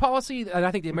dog. My policy, and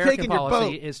I think the American taking your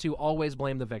policy, boat. is to always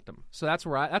blame the victim. So that's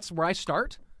where I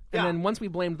start. And then once we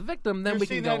blame the victim, then You're we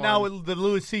can seeing go that now on. with the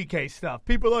Louis C.K. stuff.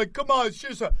 People are like, come on, it's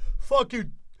just a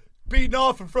fucking beating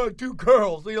off in front of two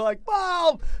girls. And you're like,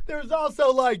 well, there's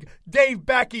also like Dave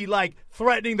Becky like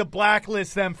threatening to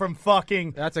blacklist them from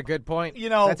fucking. That's a good point.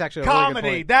 That's actually a comedy.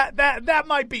 Really good point. That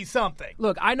might be something.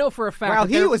 Look, I know for a fact While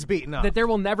that he there, was beaten up. that there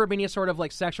will never be any sort of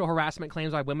like sexual harassment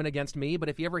claims by women against me. But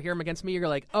if you ever hear them against me, you're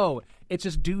like, oh, it's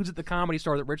just dudes at the Comedy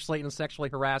Store that Rich Slaton sexually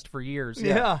harassed for years.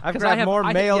 Yeah. I've 'Cause grabbed more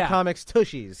male yeah. comics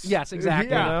tushies. Yes,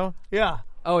 exactly. Yeah. You know? Yeah.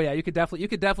 Oh yeah, you could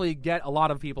definitely get a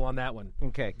lot of people on that one.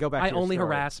 Okay, go back to I your only story.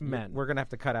 harass men. We're going to have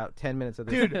to cut out 10 minutes of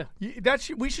this.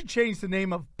 Dude, we should change the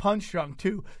name of Punch Drunk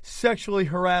to Sexually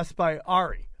Harassed by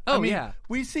Ari. Oh, yeah.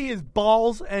 We see his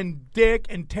balls and dick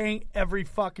and taint every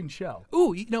fucking show.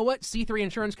 Ooh, you know what? C3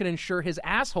 Insurance can insure his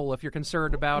asshole if you're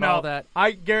concerned about all that.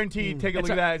 I guarantee you take a look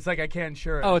at that. It's like I can't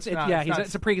insure it. Oh, it's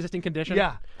it's a pre-existing condition.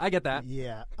 Yeah. I get that.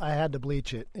 Yeah, I had to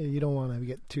bleach it. You don't want to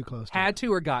get too close to Had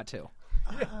to or got to?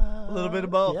 a little bit of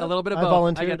both. A little bit of I both.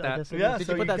 volunteered. I get that. guess I Yeah, did.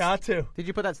 so you that got to. Did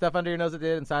you put that stuff under your nose that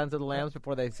did in Silence of the Lambs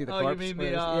before they see the Oh, you corpse? mean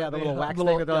Where the, it's- the little wax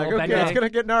little- thing that they're like, little okay, Bengay. it's going to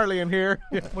get gnarly in here.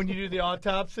 When you do the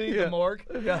autopsy, the morgue.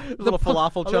 Yeah. A little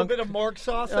falafel A little chunk. bit of morgue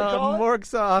sauce, they call it. Morgue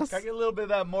sauce. Can I get a little bit of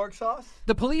that morgue sauce?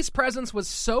 The police presence was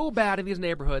so bad in these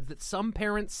neighborhoods that some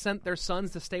parents sent their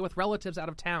sons to stay with relatives out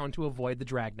of town to avoid the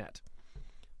dragnet.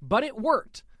 But it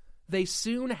worked. They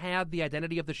soon had the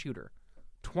identity of the shooter.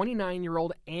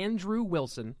 29-year-old Andrew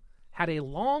Wilson had a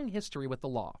long history with the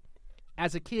law.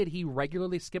 As a kid, he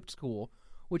regularly skipped school,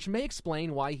 which may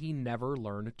explain why he never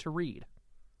learned to read.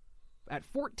 At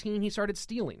 14, he started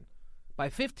stealing. By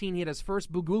 15, he had his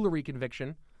first burglary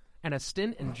conviction and a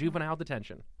stint in juvenile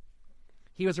detention.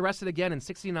 He was arrested again in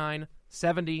 69,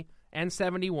 70, and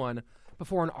 71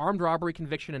 before an armed robbery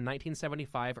conviction in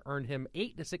 1975 earned him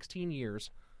 8 to 16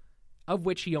 years, of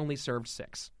which he only served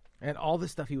 6. And all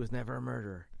this stuff, he was never a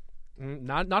murderer.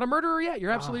 Not a murderer yet.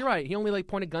 You're absolutely right. He only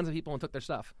pointed guns at people and took their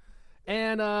stuff.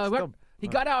 And he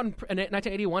got out in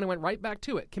 1981 and went right back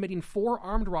to it, committing 4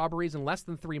 armed robberies in less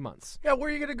than 3 months. Yeah, where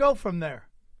are you going to go from there?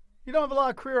 You don't have a lot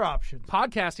of career options.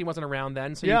 Podcasting wasn't around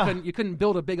then, so Yeah. you couldn't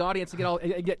build a big audience to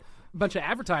get a bunch of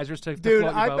advertisers to Dude,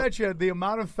 float your I boat. bet you the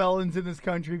amount of felons in this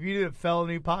country, if you did a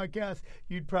felony podcast,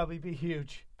 you'd probably be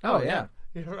huge. Oh yeah.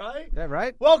 You right? Is that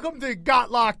right? Welcome to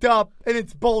Got Locked Up, and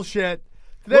it's bullshit.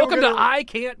 Today Welcome we're to gonna, I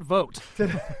Can't Vote. We're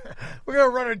going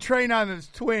to run a train on this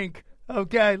twink.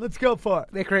 Okay, let's go for it.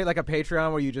 They create like a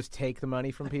Patreon where you just take the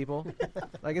money from people.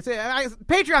 Like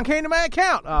Patreon came to my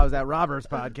account. Oh, it was that Robbers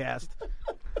podcast.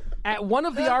 At one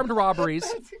of the armed robberies,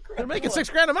 They're making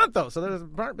 $6,000 a month though, so they're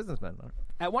smart businessmen.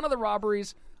 at one of the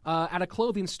robberies at a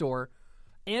clothing store,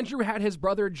 Andrew had his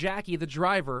brother Jackie, the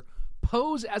driver,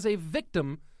 pose as a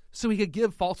victim so he could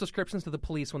give false descriptions to the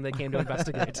police when they came to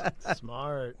investigate.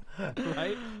 Smart.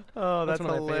 Right? Oh, That's one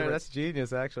of my hilarious. favorites. That's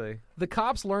genius, actually. The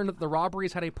cops learned that the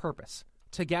robberies had a purpose: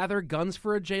 to gather guns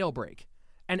for a jailbreak,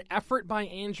 an effort by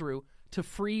Andrew to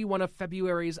free one of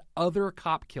February's other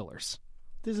cop killers.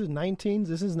 This is 19s.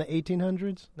 This is in the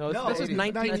 1800s. No, No, This is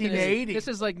 1980. This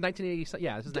is like 1980.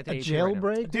 Yeah, this is A 1980. right now.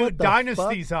 jailbreak. Dude, What the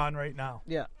Dynasty's on right now.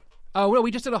 Yeah. Oh well,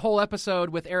 we just did a whole episode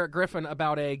with Eric Griffin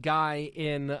about a guy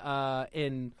in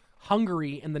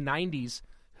Hungary in the 90s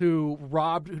who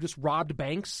just robbed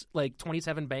banks, like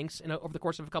 27 banks over the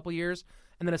course of a couple years,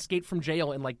 and then escaped from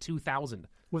jail in like 2000.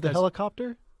 With a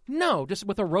helicopter? No, just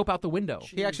with a rope out the window.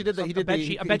 He actually did that. He A did bed the.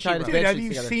 sheet- a he bed tied sheet his rope. Dude, bed have sheets you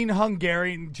together. seen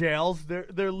Hungarian jails? They're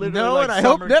literally No, like and I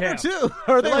hope summer never camp. to.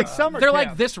 Or They're like summer They're camp.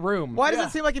 like this room. Why does Yeah. it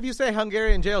seem like if you say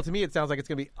Hungarian jail to me, it sounds like it's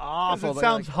gonna be 'Cause awful? it but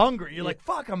sounds like, hungry. You're like,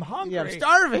 fuck, I'm hungry. I'm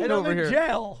starving and over I'm in here.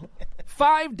 jail.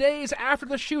 5 days after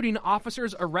the shooting,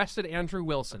 officers arrested Andrew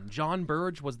Wilson. John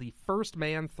Burge was the first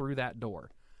man through that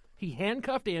door. He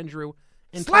handcuffed Andrew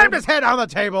and slammed his head on the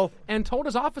table. and told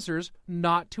his officers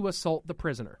not to assault the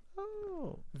prisoner.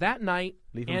 Oh. That night,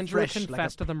 Leave him Andrew fresh like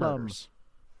confessed a to the plum. murders.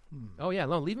 Oh, yeah,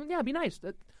 no, leave him. Yeah, be nice.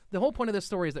 The whole point of this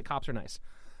story is that cops are nice.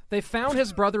 They found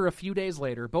his brother a few days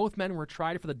later. Both men were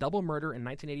tried for the double murder in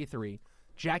 1983.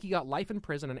 Jackie got life in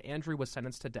prison, and Andrew was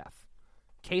sentenced to death.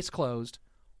 Case closed,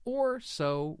 or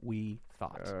so we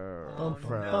thought.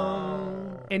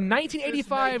 In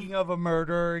 1985, Speaking of a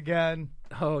murderer again.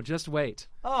 oh, just wait.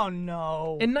 Oh,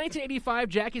 no. In 1985,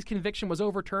 Jackie's conviction was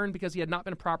overturned because he had not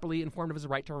been properly informed of his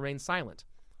right to remain silent.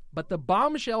 But the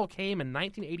bombshell came in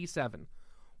 1987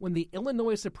 when the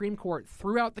Illinois Supreme Court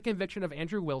threw out the conviction of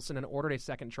Andrew Wilson and ordered a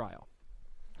second trial.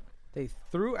 They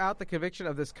threw out the conviction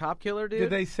of this cop killer, dude? Did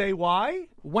they say why?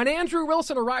 When Andrew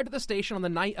Wilson arrived at the station on the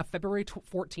night of February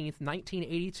 14th,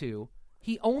 1982,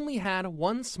 he only had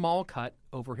one small cut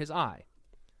over his eye.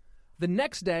 The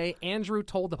next day, Andrew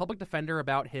told the public defender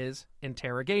about his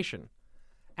interrogation.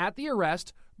 At the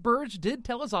arrest, Burge did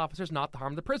tell his officers not to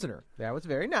harm the prisoner. That was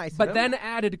very nice. But then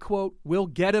added, quote, "We'll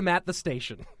get him at the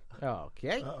station."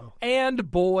 Okay. Uh-oh. And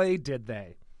boy, did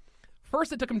they.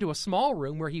 First, they took him to a small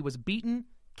room where he was beaten,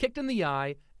 kicked in the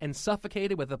eye, and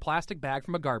suffocated with a plastic bag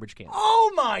from a garbage can.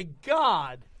 Oh, my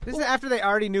God. This is after they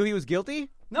already knew he was guilty?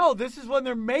 No, this is when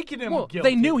they're making him Well, guilty.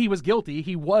 they knew he was guilty.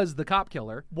 He was the cop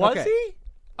killer. Was Okay. he?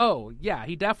 Oh, yeah,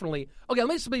 he definitely... Okay, let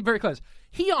me just be very close.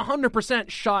 He 100%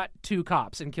 shot 2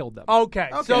 cops and killed them. Okay,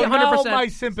 so Yeah, now 100%. my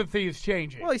sympathy is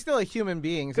changing. Well, he's still a human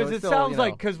being. So Because it's it still, sounds you know,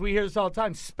 like, because we hear this all the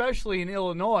time, especially in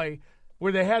Illinois,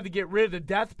 where they had to get rid of the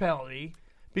death penalty.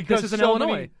 Because This is in so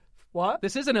Illinois. Many, what?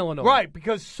 This is in Illinois. Right,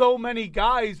 because so many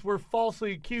guys were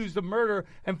falsely accused of murder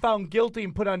and found guilty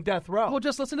and put on death row. Well,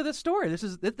 just listen to this story.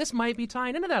 This might be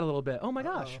tying into that a little bit. Oh, my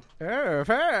gosh.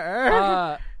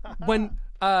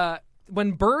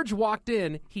 When Burge walked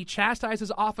in, he chastised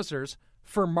his officers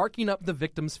for marking up the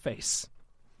victim's face.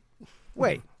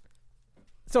 Wait.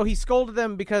 So he scolded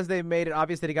them because they made it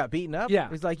obvious that he got beaten up? Yeah.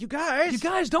 He's like, you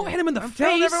guys don't hit him in the face.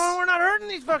 telling everyone we're not hurting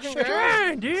these fucking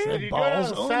guys. dude. Did he do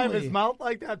balls it outside of his only. mouth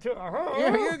like that, too?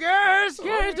 Yeah, you guys.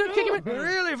 Yeah, don't kick him in.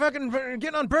 Really fucking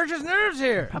getting on Burge's nerves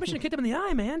here. Probably should have kicked him in the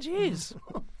eye, man. Jeez.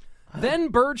 Then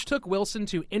Burge took Wilson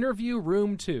to interview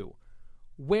room 2,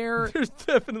 where There's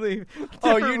definitely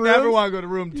Oh, different you never rooms. want to go to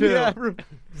room 2. Yeah,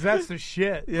 That's the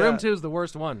shit. yeah. room 2 is the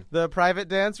worst one. The private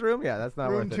dance room? Yeah, that's not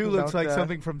Room worth it. 2 looks Don't, like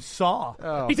something from Saw.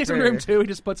 Oh, He takes him to great. room 2. He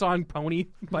just puts on Pony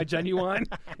by Genuine.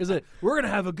 Is it? We're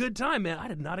gonna have a good time, man. I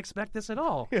did not expect this at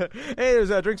all. Hey, there's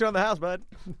drinks around the house, bud.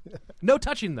 No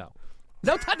touching though.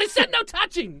 They said no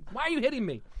touching. Why are you hitting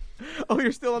me? Oh,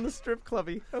 you're still on the strip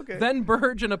clubby. Okay. Then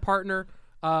Burge and a partner.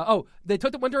 They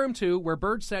went to room 2, where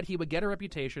Burge said he would get a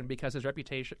reputation because his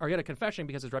reputation, or get a confession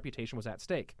because his reputation was at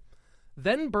stake.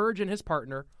 Then Burge and his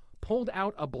partner pulled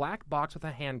out a black box with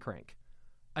a hand crank,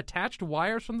 attached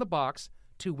wires from the box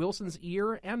to Wilson's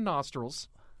ear and nostrils,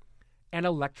 and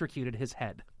electrocuted his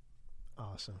head.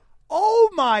 Awesome. Oh,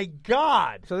 my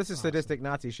God. So this is sadistic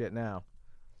Nazi shit now.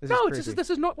 This No, is this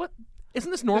is not what. Isn't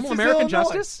this normal This is American Illinois.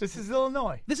 justice? This is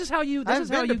Illinois. This is how you. I've This is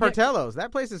how been you to get Portello's. That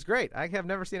place is great. I have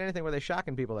never seen anything where they're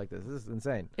shocking people like this. This is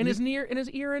insane. in his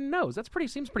ear and nose.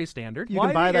 Seems pretty standard. You Why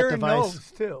can buy the that ear and device.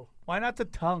 nose, too? Why not the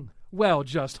tongue? Well,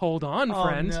 just hold on,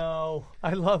 friend. Oh, no.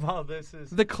 I love how this is.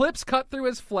 The clips cut through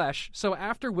his flesh, so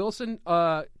after Wilson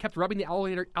kept rubbing the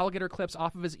alligator clips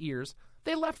off of his ears,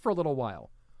 they left for a little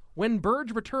while. When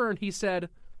Burge returned, he said,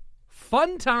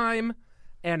 "Fun time,"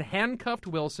 and handcuffed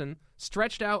Wilson,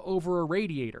 stretched out over a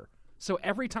radiator, so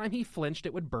every time he flinched,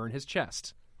 it would burn his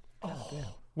chest.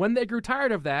 When they grew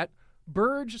tired of that,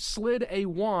 Burge slid a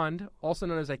wand, also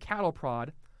known as a cattle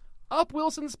prod, up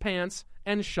Wilson's pants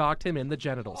and shocked him in the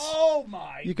genitals. Oh,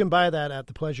 my. You can buy that at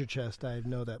the Pleasure Chest. I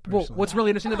know that personally. Well, what's really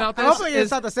interesting about this Hopefully is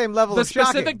it's not the same level the of shocking.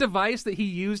 specific device that he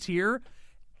used here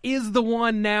is the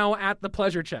one now at the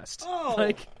pleasure chest. Oh.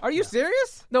 Like, Are you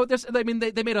serious? no, they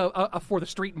made a for the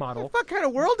street model. What kind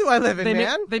of world do I live in, They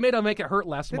man? made a make it hurt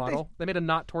less model. They made a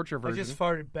not torture I version. just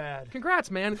farted bad. Congrats,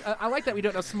 man! I like that we do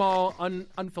it in a small,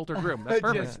 unfiltered room. That's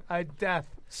perfect. Death.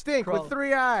 Stink with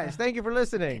 3 eyes. Thank you for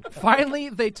listening. Finally,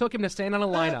 they took him to stand on a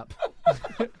lineup.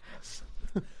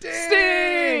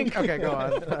 Stink! Okay, go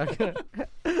on.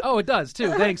 Oh, it does too.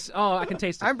 Thanks. Oh, I can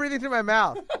taste it. I'm breathing through my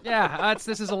mouth. Yeah,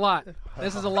 this is a lot.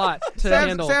 This is a lot to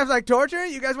handle. Sam's like, torture?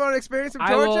 You guys want to experience some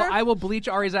I torture? will bleach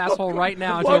Ari's asshole right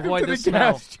now to Welcome avoid to the the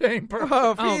smell. gas chamber.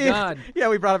 Oh, God. Yeah,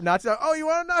 we brought up Nazis. Oh, you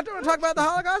want to talk about the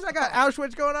Holocaust? I got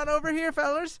Auschwitz going on over here,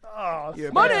 fellas. Oh,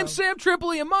 My name's Sam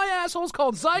Tripoli, and my asshole's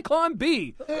called Zyklon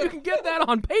B. You can get that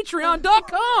on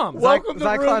Patreon.com. Welcome to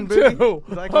Zyklon room Booty. 2.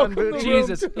 Zyklon Welcome to Booty. room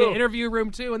Jesus. 2. Yeah, interview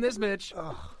room 2 in this bitch.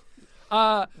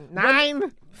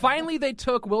 9. Finally, they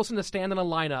took Wilson to stand in a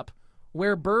lineup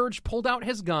where Burge pulled out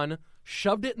his gun,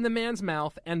 shoved it in the man's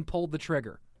mouth, and pulled the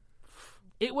trigger.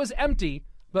 It was empty,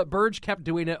 but Burge kept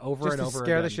doing it over Just and to over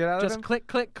scare again. the shit out of Just him? click,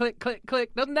 click, click, click,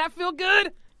 click. Doesn't that feel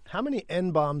good? How many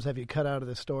N-bombs have you cut out of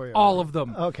this story? All already? of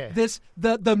them. Okay.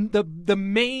 The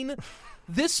main.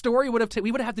 This story would have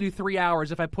we would have to do 3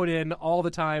 hours if I put in all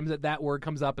the times that word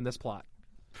comes up in this plot.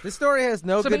 This story has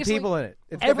no So good basically, people in it.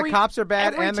 It's the cops are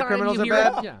bad every and the time criminals you are hear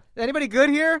bad. it- yeah. Anybody good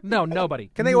here? No, nobody.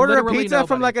 Can they order a Literally pizza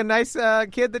from nobody. like a nice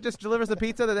kid that just delivers the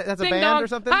pizza that has a Ding band dong. or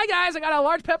something? Hi guys, I got a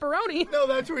large pepperoni. No,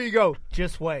 that's where you go.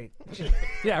 Just wait.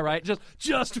 Yeah, right.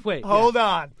 Just wait. Hold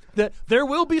on. There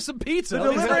will be some pizza. The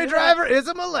delivery driver is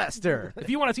a molester. If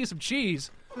you want to see some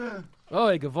cheese, oh,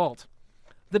 Gavolt.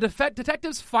 The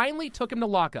detectives finally took him to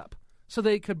lockup so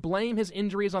they could blame his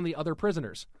injuries on the other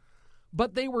prisoners.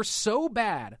 But they were so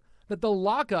bad that the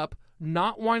lockup,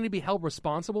 not wanting to be held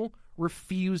responsible,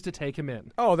 refused to take him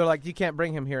in. Oh, they're like, you can't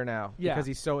bring him here now Yeah. because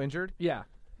he's so injured? Yeah.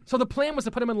 So the plan was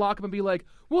to put him in lockup and be like,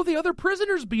 well, the other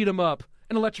prisoners beat him up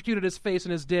and electrocuted his face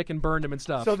and his dick and burned him and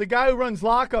stuff. So the guy who runs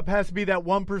lockup has to be that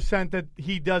 1% that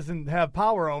he doesn't have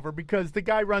power over because the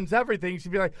guy runs everything. He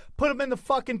should be like, put him in the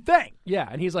fucking thing. yeah,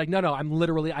 and he's like, no, I'm the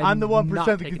 1%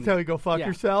 that can tell you go fuck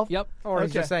yourself. Yep. Or he's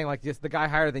Okay. just saying, like, just the guy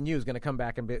higher than you is going to come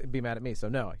back and be mad at me. So,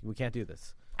 no, we can't do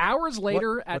this. Hours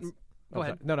later What- at... Go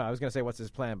ahead. No, I was going to say what's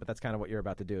his plan, but that's kind of what you're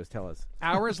about to do is tell us.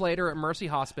 Hours later at Mercy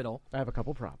Hospital, I have a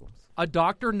couple problems. a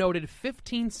doctor noted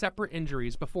 15 separate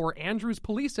injuries before Andrew's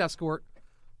police escort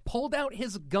pulled out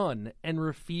his gun and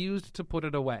refused to put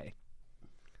it away.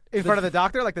 In front of the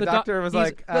doctor? Like the doctor was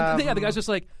like... the guy's just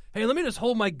like, hey, let me just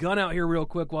hold my gun out here real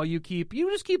quick while you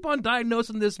just keep on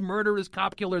diagnosing this murderous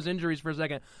cop killer's injuries for a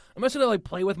second. I'm just going to like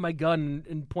play with my gun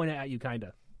and point it at you, kind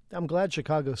of. I'm glad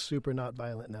Chicago's super not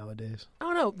violent nowadays. I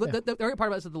don't know. The great part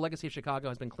about it is that the legacy of Chicago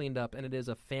has been cleaned up, and it is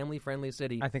a family-friendly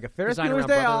city. I think a Ferris designed Bueller's around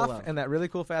Day brotherly off love. and that really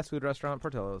cool fast food restaurant,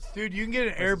 Portillo's. Dude, you can get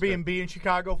an Airbnb in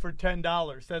Chicago for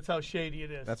 $10. That's how shady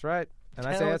it is. That's right. And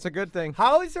I say that's a good thing.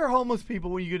 How is there homeless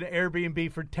people when you get an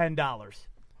Airbnb for $10?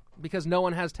 Because no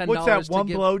one has $10 What's that, to one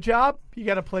give. blowjob? You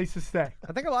got a place to stay.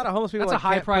 I think a lot of homeless people That's a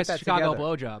like, can't put high-priced that Chicago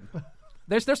together. blowjob.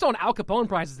 They're still on Al Capone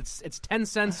prices. It's 10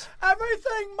 cents.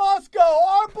 Everything must go.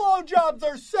 Our blowjobs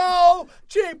are so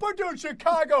cheap. We're doing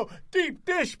Chicago deep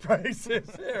dish prices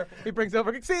here. He brings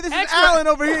over. See, this Extra. is Alan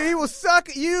over here. He will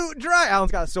suck you dry.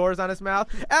 Alan's got sores on his mouth.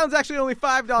 Alan's actually only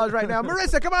 $5 right now.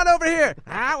 Marissa, come on over here.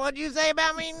 What'd you say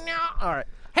about me? No. All right.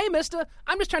 Hey, mister,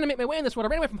 I'm just trying to make my way in this world. I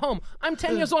ran away from home. I'm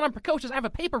 10 years old. I'm precocious. I have a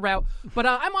paper route. But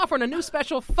I'm offering a new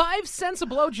special 5 cents a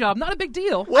blowjob. Not a big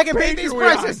deal. I can beat page these are we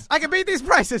on? prices. I can beat these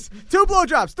prices. 2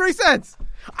 blowjobs, 3 cents.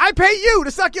 I pay you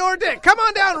to suck your dick. Come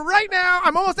on down right now.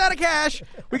 I'm almost out of cash.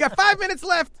 We got 5 minutes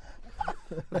left.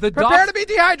 Prepare to be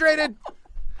dehydrated.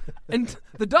 And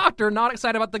the doctor, not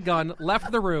excited about the gun,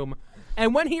 left the room.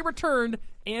 And when he returned,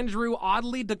 Andrew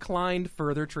oddly declined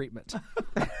further treatment.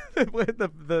 With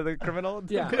the criminal.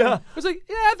 Yeah. I was like,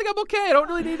 yeah, I think I'm okay. I don't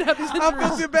really need to have these I feel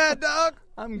injuries. too bad, dog.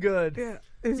 I'm good.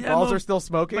 His Yeah, balls Mom, are still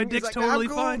smoking. My He's dick's like, totally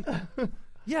I'm cool. fine.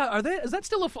 Yeah, is that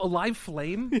still a live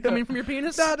flame coming from your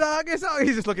penis? No, dog.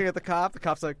 He's just looking at the cop. The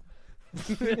cop's like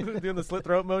doing the slit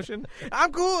throat motion.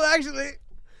 I'm cool, actually.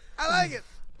 I like it.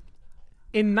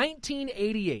 In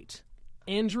 1988,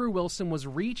 Andrew Wilson was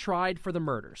retried for the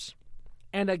murders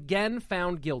and again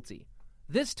found guilty.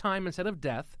 This time, instead of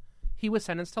death, he was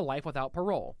sentenced to life without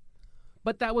parole.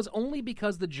 But that was only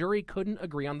because the jury couldn't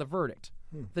agree on the verdict.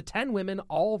 The 10 women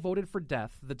all voted for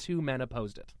death. The 2 men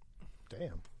opposed it.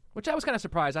 Damn. Which I was kind of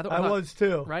surprised. I thought, was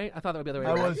too. Right? I thought that would be the other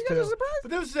I way around. was too.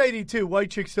 But this was 82. White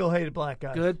chicks still hated black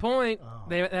guys. Good point.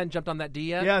 They hadn't jumped on that D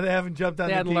yet? Yeah, they haven't jumped on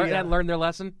They the hadn't, D they yet. hadn't learned their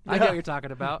lesson? I get what you're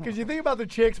talking about. Because you think about the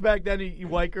chicks back then, you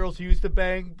white girls who used to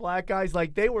bang black guys,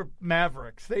 like they were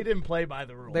mavericks. They didn't play by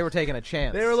the rules. They were taking a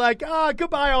chance. They were like,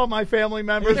 goodbye, all my family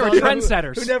members. They were I'll never-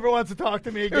 trendsetters. Who never wants to talk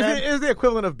to me It was, again. it was the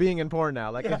equivalent of being in porn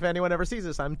now. Like, if anyone ever sees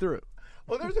this, I'm through.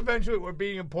 Well, there's eventually where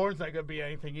being in porn's not going to be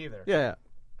anything either. Yeah.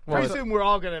 Pretty soon we're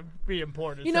all going to be in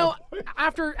porn. at You some know, point.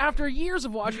 after years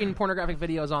of watching pornographic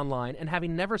videos online and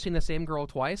having never seen the same girl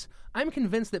twice, I'm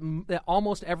convinced that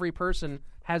almost every woman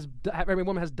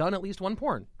has done at least one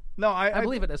porn. No, I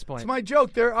believe at this point. It's my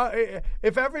joke.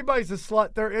 If everybody's a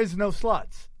slut, there is no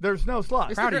sluts. There's no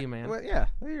sluts. Proud of you, man. Well, yeah.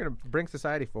 You're going to bring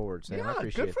society forward, Sam. I Yeah,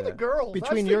 appreciate good for that. the girls.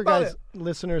 Between Let's your think about guys' it.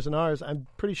 listeners and ours, I'm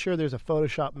pretty sure there's a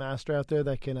Photoshop master out there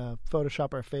that can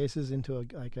Photoshop our faces into a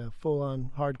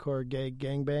full-on hardcore gay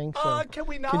gangbang. So Can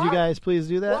we not? could you guys please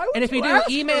do that? Why would And if you do, ask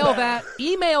for email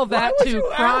that would to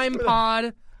you ask for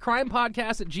that?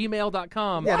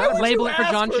 crimepodcast@gmail.com. Yeah, Why would Label you it for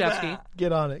ask John for Shefsky. that?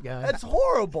 Get on it, guys. That's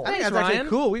horrible. I think Thanks, that's actually Ryan.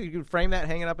 cool. We could frame that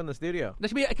hanging up in the studio.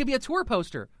 It could be a tour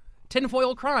poster.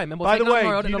 Tinfoil crime, and we'll By take the it on way,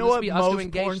 the road, do and you know it'll just what be us doing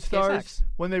most gay porn sex. stars,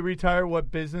 when they retire,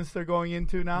 what business they're going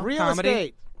into now? Real Comedy?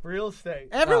 estate. Real estate.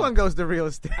 Everyone goes to real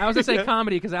estate. I was going to say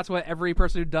comedy because that's what every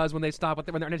person who does when they stop when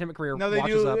their entertainment career No, they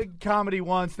washes do up. comedy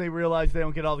once. They realize they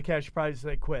don't get all the cash prizes.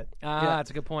 They quit. That's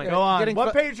a good point. Go on. Getting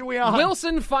What page are we on?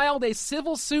 Wilson filed a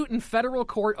civil suit in federal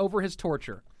court over his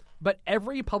torture, but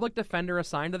every public defender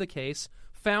assigned to the case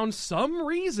found some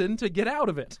reason to get out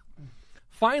of it.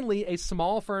 Finally, a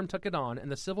small firm took it on,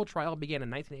 and the civil trial began in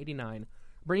 1989,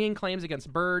 bringing claims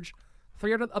against Burge,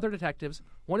 3 other detectives,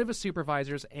 1 of his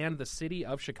supervisors, and the city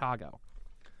of Chicago.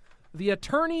 The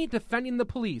attorney defending the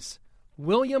police,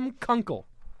 William Kunkel,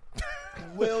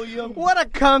 What a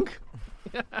kunk.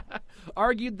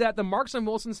 argued that the marks on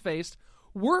Wilson's face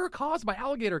were caused by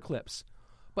alligator clips,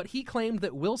 but he claimed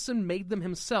that Wilson made them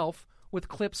himself with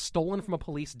clips stolen from a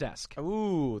police desk.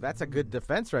 Ooh, that's a good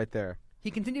defense right there. He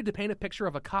continued to paint a picture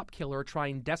of a cop killer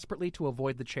trying desperately to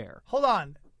avoid the chair. Hold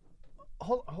on.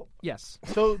 Yes.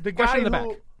 So the Question guy in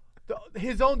the back.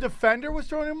 his own defender was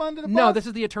throwing him under the bus? No, this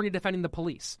is the attorney defending the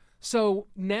police. So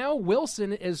now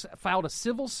Wilson has filed a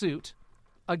civil suit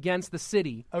against the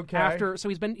city. Okay. So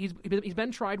he's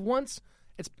been tried once.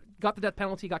 It's got the death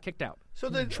penalty. Got kicked out. So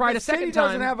the tried a city second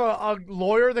doesn't time. have a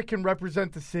lawyer that can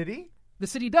represent the city? The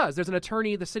city does. There's an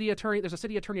attorney. There's a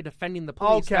city attorney defending the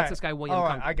police. Okay. That's this guy William All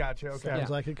right, Kunkel. I got you. Okay.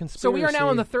 Sounds like a conspiracy. So we are now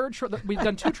in the third. We've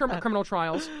done 2 criminal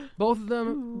trials. Both of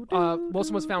them,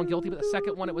 Wilson was found guilty, but the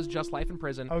second one, it was just life in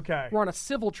prison. Okay. We're on a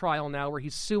civil trial now where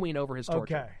he's suing over his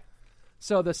torture. Okay.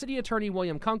 So the city attorney,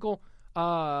 William Kunkel,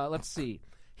 let's see.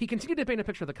 He continued to paint a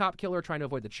picture of the cop killer trying to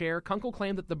avoid the chair. Kunkel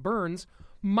claimed that the burns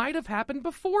might have happened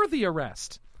before the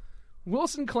arrest.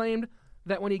 Wilson claimed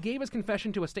that when he gave his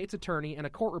confession to a state's attorney and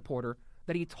a court reporter,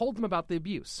 that he told them about the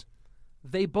abuse.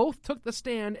 They both took the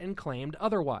stand and claimed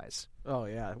otherwise. Oh,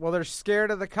 yeah. Well, they're scared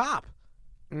of the cop,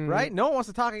 right? No one wants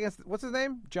to talk against, what's his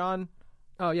name? John?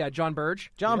 Oh, yeah, John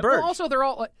Burge. John Burge. Well, also, they're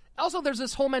all. Also, there's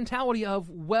this whole mentality of,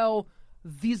 well,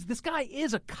 this guy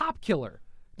is a cop killer.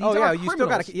 These Oh, are yeah, you still criminals.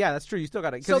 got to, yeah, that's true. You still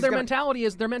got to. So their mentality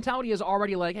is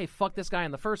already like, hey, fuck this guy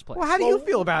in the first place. Well, how do you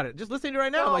feel about it? Just listening to it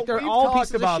right now, Well, like they're we've all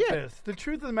talked pieces about of shit. this. The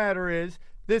truth of the matter is,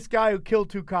 this guy who killed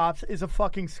 2 cops is a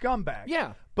fucking scumbag.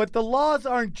 Yeah. But the laws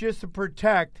aren't just to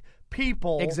protect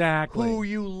people Exactly. who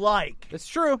you like. It's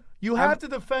true. You have to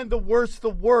defend the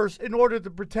worst in order to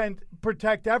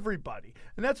protect everybody.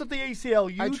 And that's what the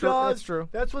ACLU does. That's true.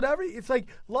 That's what it's like,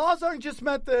 laws aren't just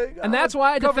meant to And that's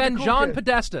why I cover the defend cool John kids.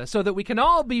 Podesta, so that we can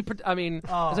all be.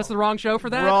 Is this the wrong show for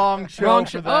that? Wrong show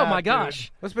for that, Oh my dude.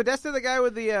 gosh, Was Podesta the guy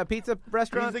with the pizza He's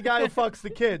restaurant? the guy who fucks the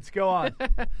kids. Go on.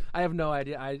 I have no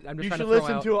idea. I'm just You trying should to throw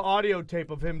listen out. to an audio tape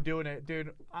of him doing it,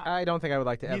 dude. I don't think I would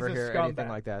like to He's ever a hear scumbag. anything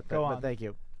like that. Go but on. thank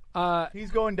you.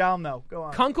 He's going down, though. Go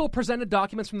on. Kunkel presented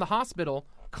documents from the hospital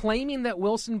claiming that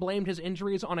Wilson blamed his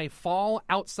injuries on a fall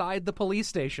outside the police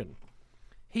station.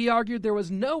 He argued there was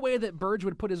no way that Burge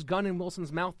would put his gun in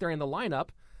Wilson's mouth during the lineup,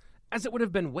 as it would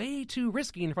have been way too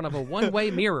risky in front of a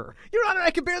one-way mirror. Your Honor,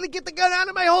 I could barely get the gun out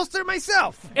of my holster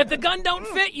myself. If the gun don't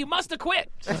fit, you must have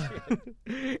quit.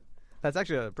 That's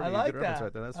actually a pretty I like good reference that.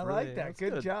 right there. That's I really, like that. that's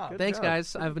Good job. Thanks,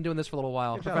 guys. I've been doing this for a little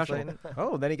while. Good job, Professional. Slaton.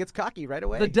 Oh, then he gets cocky right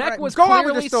away. The deck All right, was go on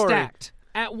with clearly the story. stacked.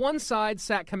 At one side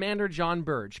sat Commander John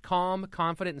Burge, calm,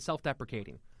 confident, and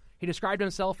self-deprecating. He described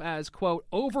himself as, quote,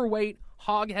 overweight,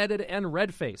 hog-headed, and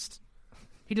red-faced.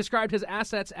 He described his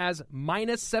assets as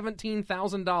minus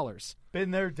 $17,000.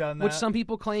 Been there, done that. Which some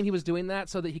people claim he was doing that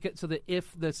so that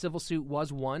if the civil suit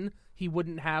was won, he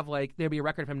wouldn't have there'd be a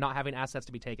record of him not having assets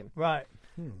to be taken. Right.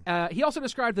 He also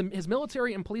described his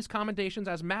military and police commendations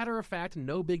as matter-of-fact,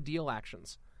 no big deal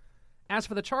actions. As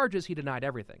for the charges, he denied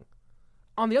everything.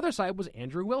 On the other side was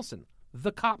Andrew Wilson,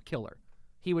 the cop killer.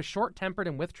 He was short-tempered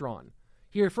and withdrawn.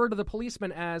 He referred to the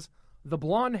policeman as the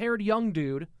blonde-haired young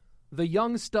dude, the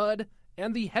young stud,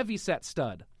 and the heavy-set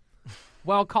stud,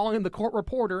 while calling the court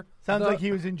reporter. Sounds like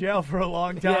he was in jail for a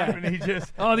long time, and he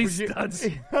just. Oh, these studs!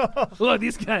 Look,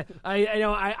 these guys.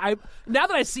 I now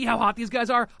that I see how hot these guys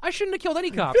are, I shouldn't have killed any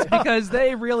cops because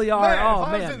they really are.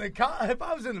 If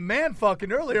I was in the man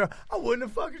fucking earlier, I wouldn't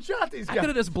have fucking shot these I guys. could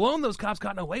have just blown those cops,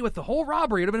 gotten away with the whole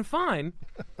robbery. It'd have been fine.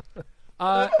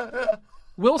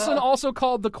 Wilson also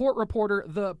called the court reporter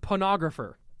the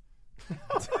pornographer.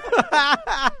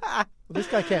 This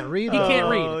guy can't read. He can't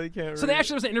read. he can't So read.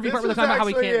 actually, there's an interview This part where was they're talking about how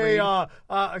he actually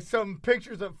can't read. some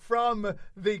pictures from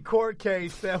the court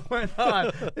case that went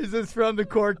on. Is this from the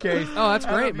court case? Oh, that's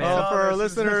great, man. Well, for our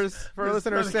This is- listeners,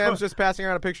 this- Sam's just passing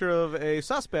around a picture of a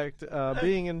suspect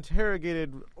being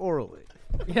interrogated orally.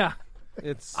 Yeah.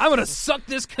 It's I'm gonna suck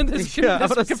this I'm gonna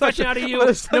confession suck out of I'm you,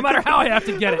 gonna suck no matter how I have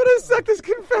to get I'm it. gonna suck this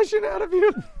confession out of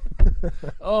you.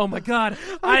 Oh my God!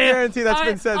 I guarantee that's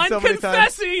been said so many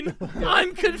times.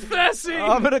 I'm confessing.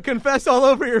 I'm gonna confess all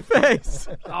over your face.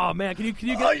 Oh man, can you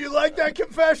Oh, get? you like that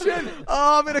confession?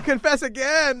 Oh, I'm gonna confess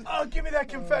again. Oh, give me that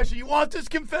confession. You want this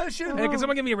confession? Hey, can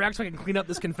someone give me a rag so I can clean up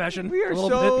this confession? We a are little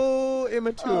so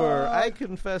immature. I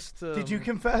confessed. Did you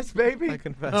confess, baby? I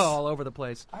confessed. Oh, all over the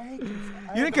place. You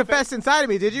didn't confess inside of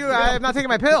me, did you? I have not taken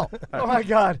my pill. Oh my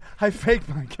God! I faked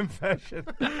my confession.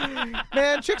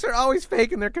 Man, chicks are always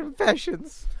faking their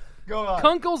confessions. Go on.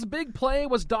 Kunkel's big play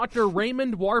was Dr.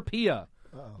 Raymond Warpia,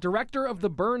 director of the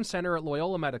burn center at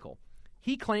Loyola Medical.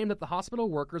 He claimed that the hospital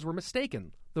workers were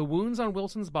mistaken. The wounds on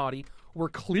Wilson's body were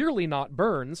clearly not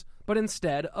burns, but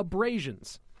instead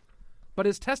abrasions. But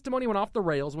his testimony went off the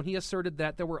rails when he asserted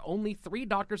that there were only 3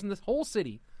 doctors in this whole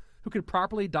city who could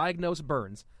properly diagnose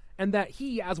burns, and that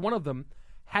he, as one of them,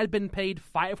 had been paid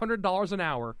 $500 an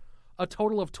hour, a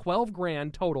total of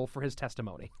 $12,000 total for his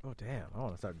testimony. Oh, damn. I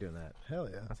want to start doing that. Hell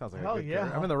yeah. That sounds like Hell a good yeah.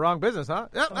 career. I'm in the wrong business, huh?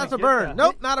 Yep, that's a get burn. that.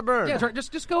 Nope, not a burn. Yeah,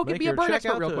 just go Make be a your burn check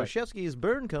expert out real to quick. Shefsky's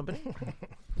Burn Company.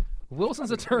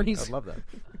 Wilson's attorneys... I'd love that.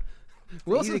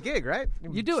 Wilson, Easy gig, right?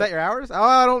 You do set it. your hours. Oh,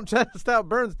 I don't test out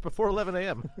burns before 11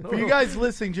 a.m. For you guys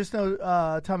listening, just know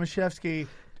Thomas Shefsky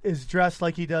is dressed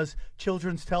like he does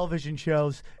children's television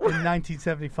shows in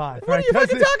 1975. What are you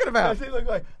fucking talking about? Does he look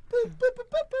like boop, boop, boop,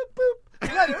 boop, boop,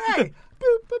 boop, letter A,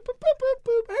 boop, boop, boop, boop, boop,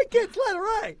 boop. Hey kids, letter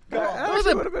A. Go on. That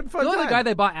actually would have been fun. You're the time. guy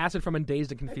they bought acid from in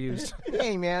Dazed and Confused.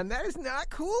 Hey, man, that is not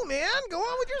cool, man. Go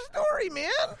on with your story,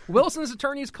 man. Wilson's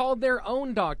attorneys called their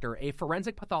own doctor, a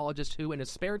forensic pathologist who, in his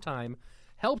spare time,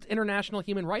 helped international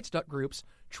human rights groups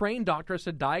train doctors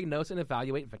to diagnose and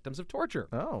evaluate victims of torture.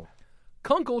 Oh.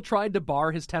 Kunkel tried to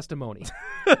bar his testimony.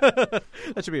 That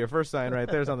should be your first sign right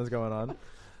there. Something's going on.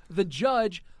 The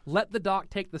judge let the doc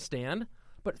take the stand,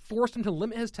 but forced him to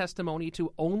limit his testimony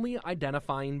to only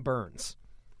identifying burns.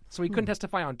 So he couldn't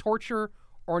testify on torture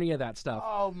or any of that stuff.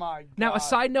 Oh my God. Now, a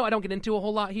side note, I don't get into a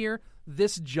whole lot here.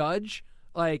 This judge,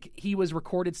 he was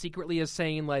recorded secretly as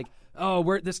saying, oh,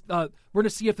 we're going to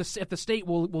see if the state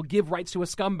will give rights to a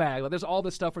scumbag. There's all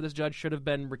this stuff where this judge should have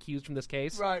been recused from this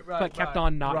case, but kept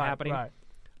on not happening.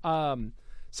 Right.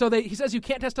 So he says you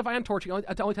can't testify on torture, you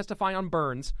only testify on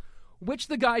burns, which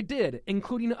the guy did,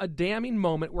 including a damning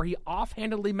moment where he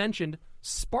offhandedly mentioned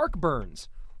spark burns,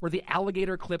 where the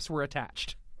alligator clips were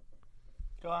attached.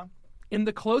 Go on. In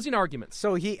the closing arguments.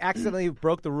 So he accidentally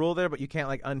broke the rule there, but you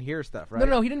can't unhear stuff, right?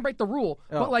 No, he didn't break the rule.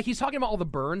 Oh. But he's talking about all the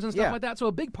burns and stuff Yeah. like that. So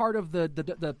a big part of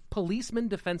the policeman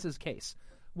defense's case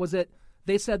was that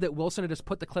they said that Wilson had just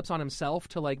put the clips on himself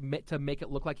to make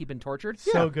it look like he'd been tortured.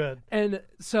 So good. And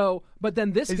so, but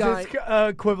then this Is guy. this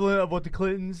equivalent of what the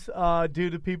Clintons do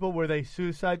to people where they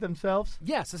suicide themselves?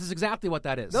 Yes, this is exactly what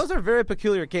that is. Those are very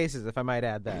peculiar cases, if I might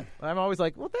add that. I'm always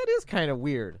like, well, that is kind of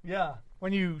weird. Yeah.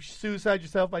 When you suicide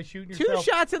yourself by shooting 2 yourself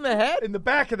shots in the head? in the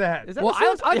back of the head. Is that well, a I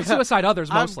suicide? like suicide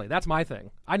others mostly. That's my thing.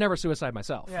 I never suicide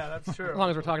myself. Yeah, that's true. As long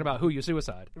as we're talking about who you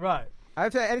suicide. Right.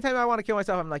 Anytime I want to kill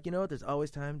myself, I'm like, you know what? There's always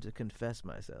time to confess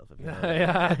myself. If you know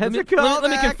Yeah. That's a let me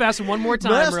callback. confess one more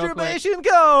time real quick. Masturbation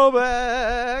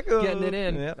callback. Getting it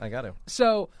in. Yeah, I got to.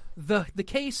 So the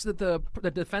case that the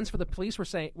defense for the police were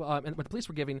saying, and what the police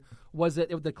were giving, was that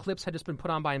the clips had just been put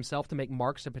on by himself to make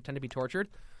marks and pretend to be tortured.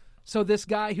 So this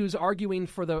guy who's arguing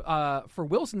for for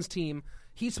Wilson's team,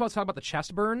 he's supposed to talk about the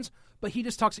chest burns, but he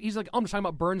just talks. He's like, I'm just talking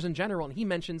about burns in general, and he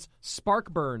mentions spark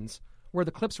burns where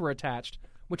the clips were attached,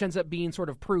 which ends up being sort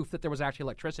of proof that there was actually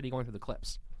electricity going through the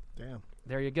clips. Damn.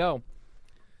 There you go.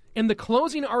 In the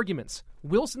closing arguments,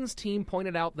 Wilson's team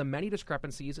pointed out the many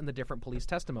discrepancies in the different police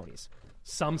testimonies.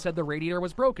 Some said the radiator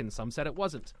was broken. Some said it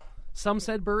wasn't. Some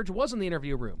said Burge was in the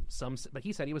interview room. But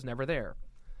he said he was never there.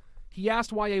 He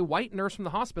asked why a white nurse from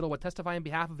the hospital would testify on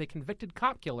behalf of a convicted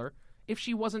cop killer if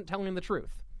she wasn't telling the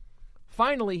truth.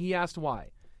 Finally, he asked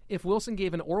why. If Wilson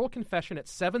gave an oral confession at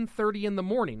 7:30 in the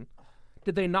morning,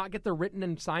 did they not get the written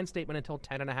and signed statement until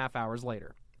 10.5 hours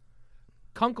later?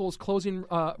 Kunkel's closing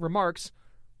remarks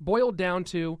boiled down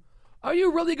to, "Are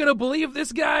you really going to believe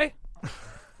this guy?"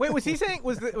 Wait, was he saying?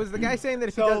 Was the guy saying that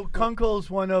if he So does? Kunkel's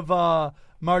one of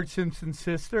Marge Simpson's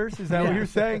sisters. Is that what you're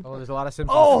saying? Oh, there's a lot of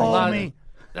Simpsons. Oh, things.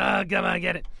 homie. Come on,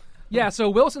 get it. Yeah, so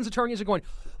Wilson's attorneys are going,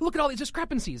 look at all these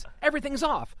discrepancies. Everything's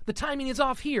off. The timing is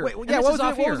off here. Wait, and yeah. this What is was,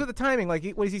 off what here. was the timing?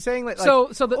 Was he saying So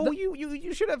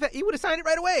you should have you would have signed it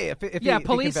right away if Yeah, he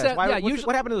police confessed. said- Why, yeah, what's- usually-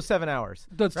 what happened to those 7 hours?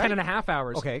 Those Right? 10.5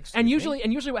 hours. Okay, excuse and me.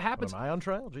 usually what happens. Am I on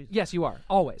trial? Jesus. Yes, you are.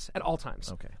 Always. At all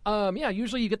times. Okay. Yeah,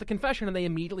 usually you get the confession and they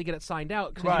immediately get it signed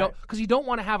out because Right. you don't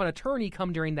want to have an attorney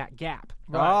come during that gap.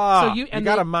 Ah, So you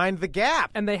got to mind the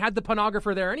gap. And they had the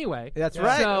pornographer there anyway. That's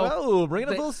right. So Oh, bring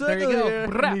it a full there circle you go. here.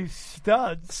 Brah. These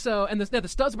studs. So, and the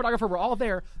studs pornographer were all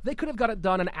there. They could have got it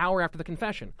done an hour after the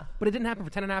confession, but it didn't happen for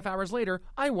 10.5 hours later.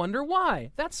 I wonder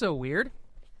why. That's so weird.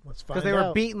 Let's find Because they were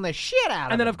out. beating the shit out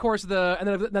of And then, him. of course,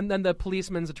 then the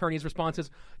policeman's attorney's response is,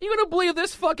 "You gonna believe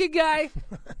this fucking guy?"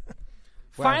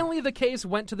 Finally, the case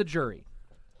went to the jury,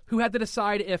 who had to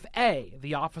decide if A,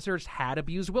 the officers had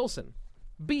abused Wilson,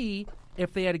 B,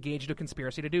 if they had engaged in a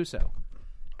conspiracy to do so.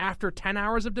 After 10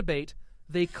 hours of debate,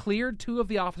 they cleared 2 of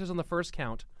the officers on the first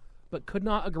count, but could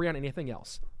not agree on anything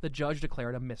else. The judge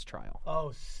declared a mistrial.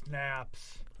 Oh,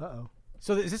 snaps. Uh-oh.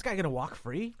 So is this guy going to walk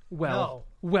free? Well,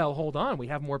 hold on. We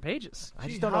have more pages. I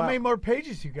just Jeez, don't know how many more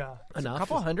pages you got? Enough. A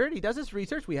couple hundred. He does his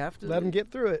research. We have to Let him get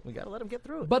through it. We got to let him get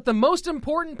through it. But the most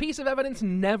important piece of evidence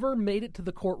never made it to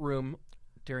the courtroom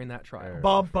during that trial.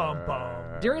 Bum, bum,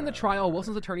 bum. During the trial,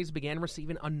 Wilson's attorneys began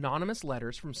receiving anonymous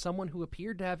letters from someone who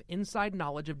appeared to have inside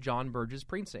knowledge of John Burge's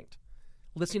precinct,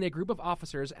 listing a group of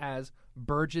officers as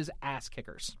Burge's ass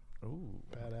kickers. Ooh,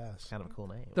 Badass. kind of a cool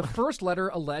name. The first letter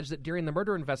alleged that during the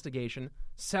murder investigation,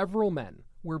 several men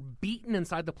were beaten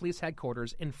inside the police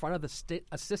headquarters in front of the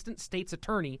assistant state's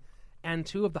attorney and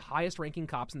 2 of the highest-ranking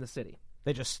cops in the city.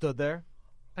 They just stood there.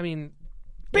 I mean,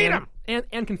 Beat 'em!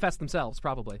 and confessed themselves,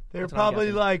 probably. They're That's what I'm probably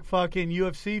guessing. like fucking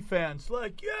UFC fans.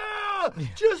 Like, yeah,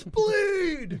 just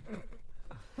bleed.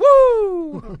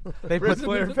 Woo! They put,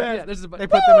 Flair Yeah, fans. this is they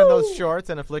put them in those shorts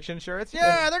and affliction shirts.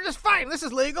 Yeah, they're just fine. This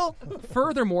is legal.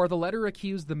 Furthermore, the letter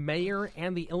accused the mayor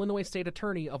and the Illinois state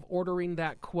attorney of ordering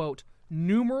that, quote,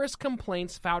 numerous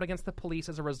complaints filed against the police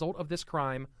as a result of this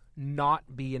crime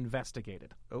not be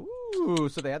investigated. Ooh,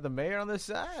 so they had the mayor on this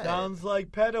side. Sounds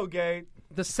like pedogate.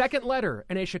 The second letter,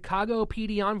 in a Chicago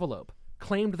PD envelope,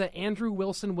 claimed that Andrew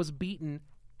Wilson was beaten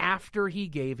after he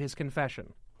gave his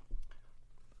confession.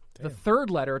 The third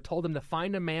letter told him to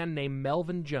find a man named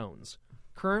Melvin Jones,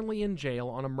 currently in jail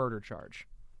on a murder charge.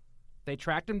 They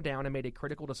tracked him down and made a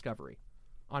critical discovery.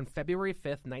 On February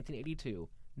 5th, 1982,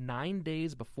 9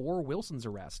 days before Wilson's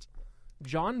arrest,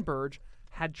 John Burge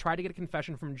had tried to get a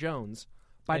confession from Jones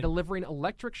by delivering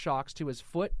electric shocks to his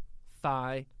foot,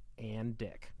 thigh, and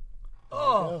dick.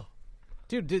 Oh.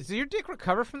 Dude, does your dick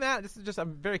recover from that? This is just,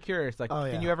 I'm very curious. Like,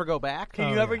 can you ever go back? Can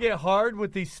you ever get hard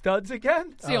with these studs again?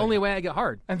 It's the only way I get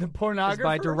hard, And the is pornography?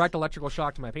 by direct electrical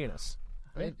shock to my penis.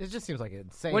 It just seems like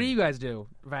insane. What do you guys do?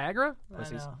 Viagra? I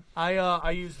Pussies. know.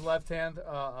 I use left hand.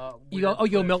 You go, oh,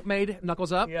 you go milkmaid,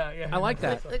 knuckles up? Yeah. I like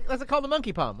that. That's called the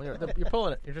monkey palm. You're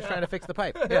pulling it. You're just trying to fix the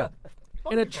pipe. Yeah.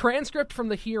 In a transcript from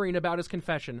the hearing about his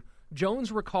confession,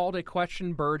 Jones recalled a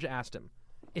question Burge asked him.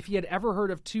 If he had ever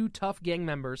heard of 2 tough gang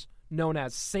members known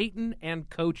as Satan and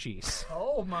Cochise.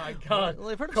 Oh my God! Well,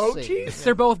 I've heard of Cochise?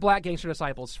 They're both black gangster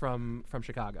disciples from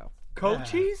Chicago.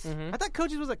 Cochise? I thought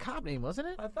Cochise was a cop name, wasn't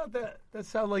it? I thought that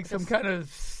sounded like some kind of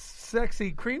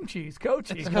sexy cream cheese.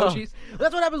 Cochise. Cochise.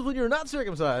 That's what happens when you're not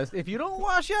circumcised. If you don't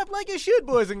wash up like you should,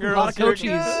 boys and girls, lot of you're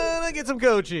Cochise. gonna get some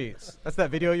Cochise. That's that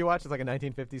video you watch. It's like a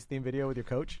 1950s theme video with your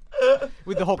coach.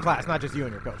 With the whole class, not just you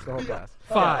and your coach, the whole class.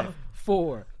 5,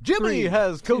 4, Jimmy 3.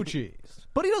 has Cochise,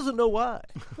 but he doesn't know why.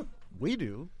 We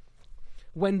do.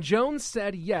 When Jones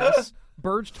said yes,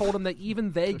 Burge told him that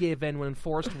even they gave in when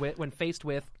faced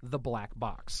with the black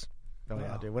box. Oh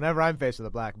yeah, dude. Whenever I'm faced with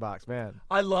a black box, man.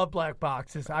 I love black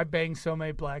boxes. I bang so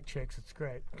many black chicks. It's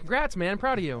great. Congrats, man.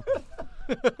 Proud of you.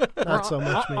 Not so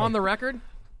much, me. On the record,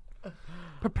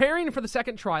 preparing for the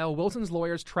second trial, Wilson's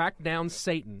lawyers tracked down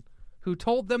Satan, who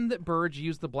told them that Burge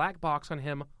used the black box on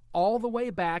him all the way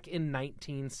back in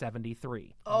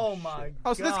 1973. Oh my God!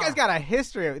 Oh, so this guy's got a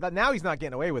history of it. Now he's not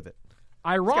getting away with it. He's got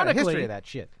a Ironically, history of that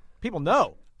shit. People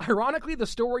know. Ironically, the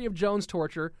story of Jones'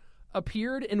 torture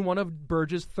appeared in one of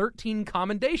Burge's 13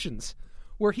 commendations,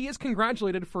 where he is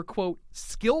congratulated for, quote,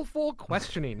 skillful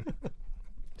questioning.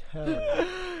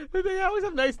 They always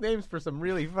have nice names for some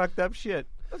really fucked up shit.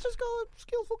 Let's just call it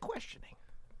skillful questioning.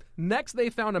 Next, they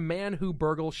found a man who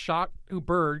Burge.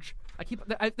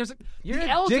 You're the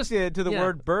L just- addicted to the yeah.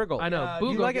 word burgle. I know. You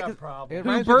Boogle. like got it 'cause- problem. it Who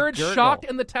rhymes with Burge gurgle. shocked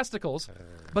in the testicles,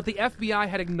 but the FBI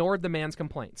had ignored the man's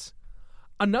complaints.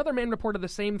 Another man reported the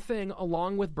same thing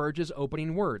along with Burge's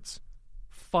opening words.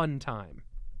 Fun time.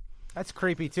 That's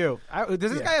creepy, too. Does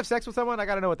this guy have sex with someone? I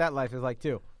got to know what that life is like,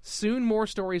 too. Soon more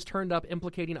stories turned up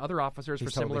implicating other officers for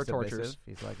He's totally similar submissive. tortures.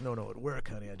 He's like, no, at work,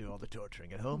 honey, I do all the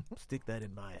torturing. At home, stick that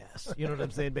in my ass. You know what I'm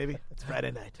saying, baby? It's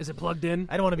Friday night. Is it plugged in?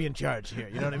 I don't want to be in charge here.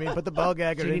 You know what I mean? Put the ball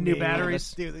gagger Do you in need new me.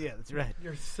 batteries? Yeah, that's right.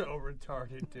 You're so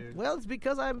retarded, dude. Well, it's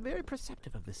because I'm very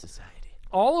perceptive of this society.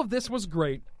 All of this was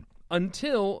great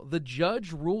until the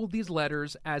judge ruled these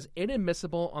letters as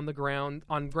inadmissible on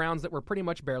grounds that were pretty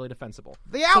much barely defensible.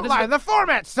 The outline, the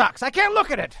format sucks. I can't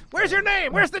look at it. Where's your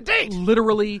name? Where's the date?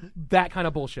 Literally that kind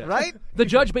of bullshit. Right? The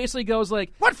judge basically goes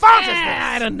like, What font is this?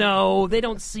 I don't know. They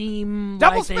don't seem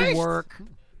Double like they spaced? work.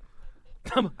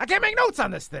 I can't make notes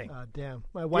on this thing. Damn.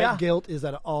 My white guilt is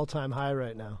at an all-time high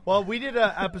right now. Well, we did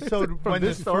an episode when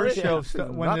this this story? first show,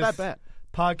 Yeah. when Not this that bad.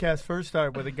 podcast first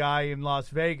started with a guy in Las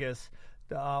Vegas,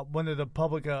 one of the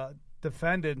public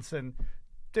defendants, and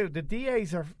dude, the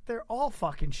DAs they're all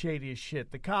fucking shady as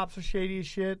shit. The cops are shady as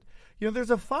shit. You know,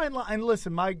 there's a fine line. And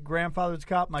listen, my grandfather's a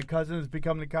cop. My cousin has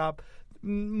become the cop.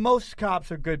 Most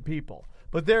cops are good people.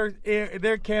 But there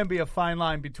can be a fine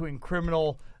line between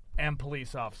criminal and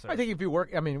police officer. I think if you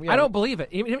work, I mean, I don't believe it.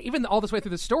 Even all this way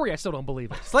through the story, I still don't believe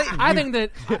it. Slaton, I think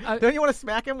that don't you want to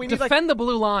smack him? We need defend the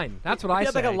blue line. That's what I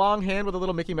say. like a long hand with a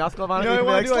little Mickey Mouse glove on it. You know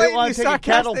what I want to take a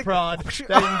cattle prod that you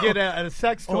can get at a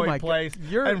sex Oh toy my place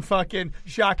God. and fucking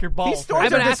shock your balls. These stories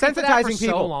I've are been asking for that for desensitizing so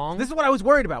people. long. This is what I was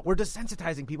worried about. We're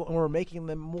desensitizing people, and we're making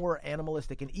them more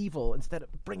animalistic and evil instead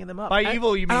of bringing them up. By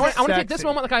evil, you mean I want to take sexy. this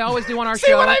moment, like I always do on our See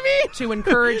show, what I mean? to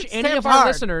encourage any Stamp of our hard.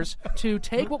 listeners to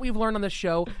take what we've learned on this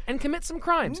show and commit some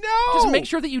crimes. No! Just make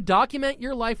sure that you document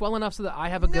your life well enough so that I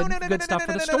have a good stuff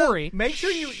for the story. Make sure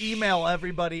you email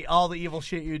everybody all the evil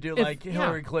shit you do, like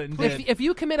Hillary Clinton did. If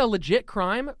you commit a legit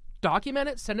crime, document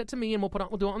it, send it to me, and we'll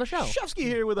do it on the show. Shefsky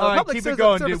here with a All right, public keep it service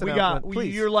going, dude. announcement,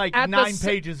 please. You're like At the 9 se-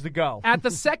 pages to go. At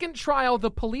the second trial,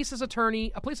 police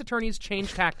attorneys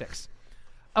changed tactics.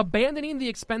 Abandoning the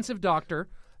expensive doctor,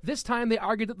 this time they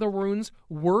argued that the wounds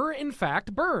were, in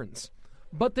fact, burns,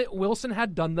 but that Wilson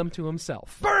had done them to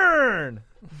himself. Burn!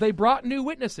 They brought new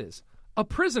witnesses. A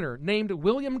prisoner named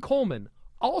William Coleman,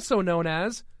 also known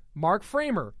as Mark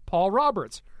Framer, Paul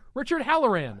Roberts, Richard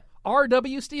Halloran,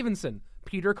 R.W. Stevenson,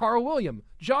 Peter Carl William,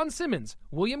 John Simmons,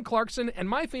 William Clarkson, and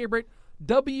my favorite,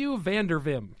 W.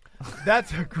 Vandervim.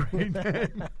 That's a great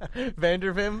name.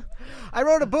 Vandervim. I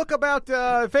wrote a book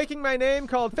about faking my name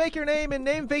called Fake Your Name and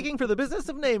Name Faking for the Business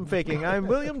of Name Faking. I'm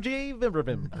William G.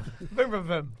 Vandervim.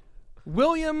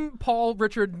 William, Paul,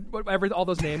 Richard, whatever, all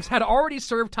those names, had already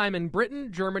served time in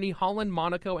Britain, Germany, Holland,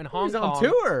 Monaco, and Hong He's Kong. on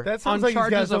tour. That sounds On like he's got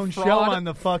charges his of own show fraud. on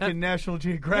the fucking National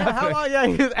Geographic.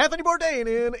 He's Anthony Bourdain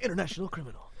in International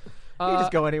Criminal. You can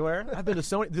just go anywhere. I've been to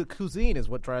so many. The cuisine is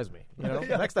what drives me. You know.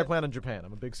 Next, I plan on Japan.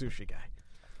 I'm a big sushi guy.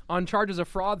 On charges of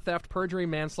fraud, theft, perjury,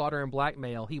 manslaughter, and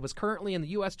blackmail, he was currently in the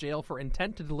U.S. jail for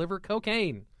intent to deliver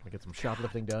cocaine. I get some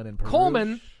shoplifting done in Peru.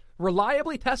 Coleman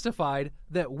reliably testified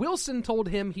that Wilson told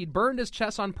him he'd burned his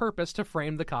chest on purpose to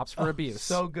frame the cops for abuse.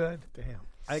 So good.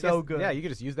 I so guess, good. Yeah, you could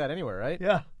just use that anywhere, right?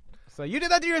 Yeah. So you did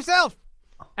that to yourself.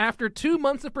 After 2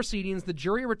 months of proceedings, the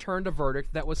jury returned a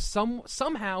verdict that was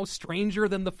somehow stranger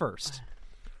than the first.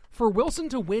 For Wilson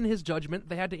to win his judgment,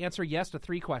 they had to answer yes to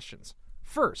 3 questions.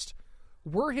 First,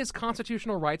 were his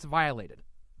constitutional rights violated?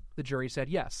 The jury said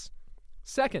yes.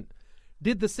 Second,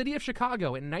 did the city of Chicago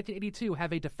in 1982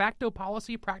 have a de facto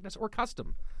policy, practice, or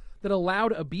custom that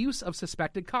allowed abuse of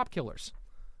suspected cop killers?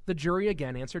 The jury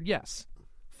again answered yes.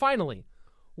 Finally,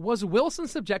 was Wilson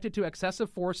subjected to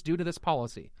excessive force due to this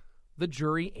policy? The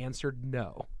jury answered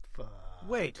no.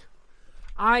 Wait.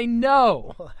 I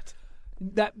know. What?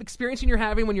 That experience you're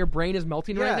having when your brain is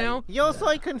melting right now? You're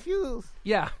so confused.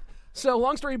 Yeah. So,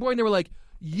 long story boy, and they were like,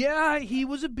 yeah, he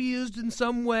was abused in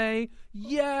some way.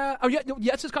 Yeah. Oh, yeah. No,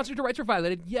 yes, his constitutional rights were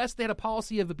violated. Yes, they had a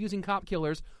policy of abusing cop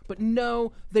killers. But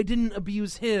no, they didn't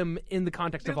abuse him in the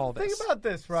context of all this. Think about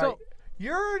this, right? So,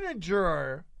 you're in a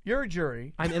juror. You're a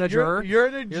jury. I'm in a juror. You're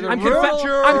in a jury. I'm, You're a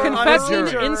juror I'm on a confessing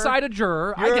jury. inside a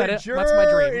juror. You're I get a it. juror That's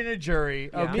my dream. in a jury.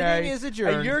 Yeah. Okay. Meaning is a juror.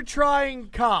 And you're trying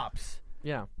cops.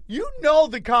 Yeah. You know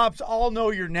the cops all know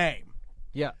your name.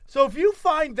 Yeah. So if you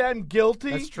find them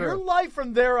guilty, That's true. your life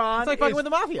from there on It's like fucking is with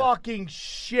the mafia. fucking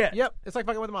shit. Yep. It's like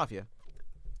fucking with the mafia.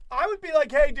 I would be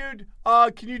like, hey, dude,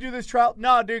 can you do this trial?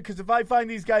 No, dude, because if I find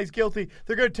these guys guilty,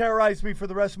 they're going to terrorize me for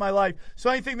the rest of my life. So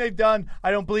anything they've done,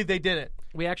 I don't believe they did it.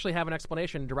 We actually have an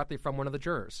explanation directly from one of the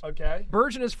jurors. Okay.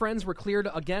 Burge and his friends were cleared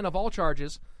again of all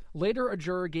charges. Later, a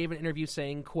juror gave an interview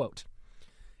saying, quote,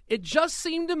 "It just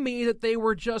seemed to me that they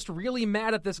were just really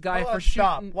mad at this guy for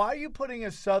Stop. shooting." Why are you putting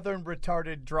a southern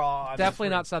retarded draw on Definitely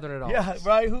the not Southern at all. Yeah,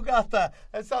 right. Who got that?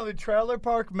 That sounded Trailer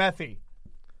Park Methy.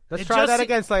 Let's It try just that se-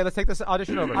 again, Slay. Let's take this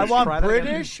audition over. I Let's want try that again.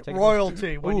 British Take this.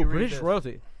 royalty when Ooh, you read British this.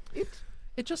 royalty.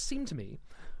 It just seemed to me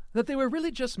that they were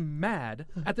really just mad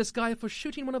at this guy for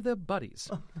shooting one of their buddies.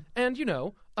 And, you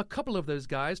know, a couple of those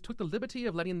guys took the liberty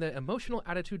of letting their emotional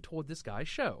attitude toward this guy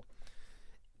show.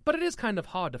 But it is kind of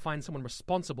hard to find someone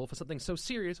responsible for something so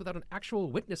serious without an actual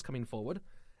witness coming forward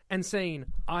and saying,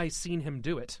 "I seen him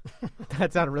do it."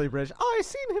 That sounded really British. Oh, I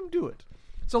seen him do it.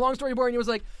 So long story boring, it was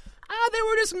like, they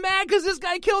were just mad because this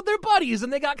guy killed their buddies,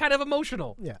 and they got kind of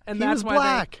emotional. Yeah, and he that's was why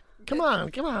black. Come on.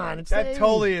 It's That the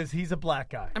totally is. He's a black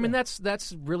guy. I mean, that's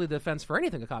really the defense for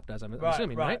anything a cop does. I'm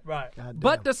assuming, right? Right. God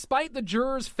But damn. despite the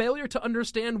jurors' failure to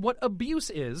understand what abuse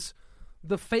is,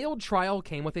 the failed trial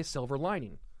came with a silver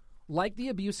lining. Like the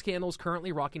abuse scandals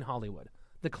currently rocking Hollywood,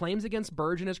 the claims against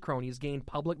Burge and his cronies gained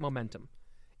public momentum.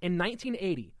 In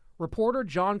 1980, Reporter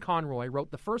John Conroy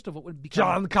wrote the first of what would become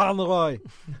John Conroy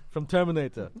from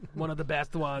Terminator. one of the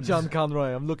best ones. John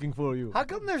Conroy, I'm looking for you. How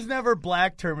come there's never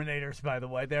black Terminators, by the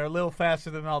way? They're a little faster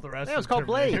than all the rest Yeah, of it's called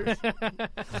Blade.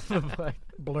 Terminators.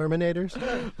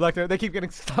 Blurminators? Like they keep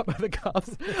getting stopped by the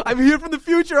cops. I'm here from the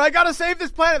future. I gotta save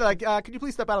this planet. They're like, can you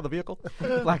please step out of the vehicle?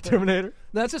 Black Terminator.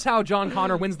 That's just how John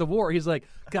Connor wins the war. He's like,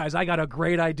 guys, I got a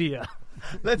great idea.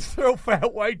 Let's throw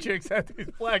fat white chicks at these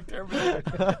black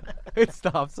Terminators. It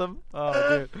stops them.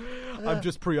 Oh, dude. I'm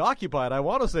just preoccupied. I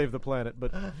want to save the planet,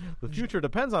 but the future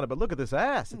depends on it. But look at this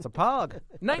ass. It's a pog.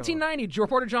 1990,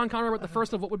 reporter John Conroy wrote the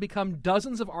first of what would become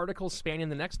dozens of articles spanning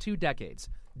the next 2 decades,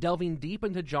 delving deep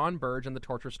into John Burge and the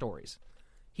torture stories.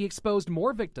 He exposed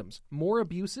more victims, more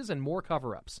abuses, and more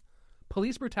cover-ups.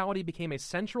 Police brutality became a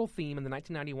central theme in the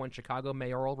 1991 Chicago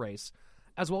mayoral race,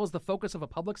 as well as the focus of a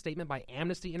public statement by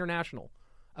Amnesty International,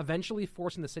 eventually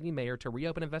forcing the city mayor to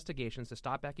reopen investigations to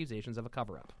stop accusations of a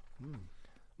cover-up.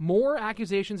 More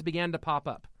accusations began to pop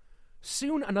up.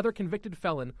 Soon, another convicted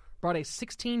felon brought a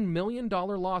 $16 million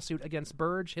lawsuit against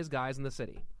Burge, his guys in the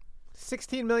city.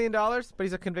 $16 million, but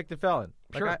he's a convicted felon.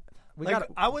 Sure.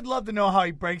 I would love to know how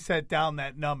he breaks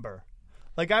that number.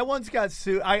 Like, I once got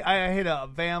sued. I hit a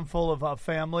van full of a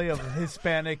family of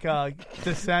Hispanic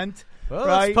descent. Well,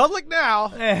 right? it's public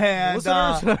now. And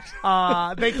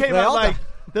they came out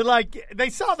they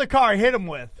saw the car I hit him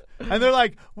with. And they're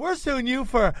like, we're suing you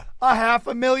for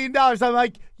 $500,000. I'm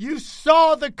like, you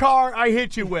saw the car I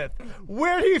hit you with.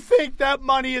 Where do you think that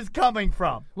money is coming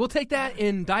from? We'll take that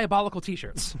in diabolical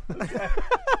T-shirts.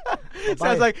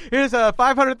 Sounds like, here's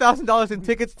 $500,000 in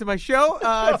tickets to my show.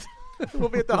 We'll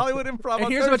be at the Hollywood Improv And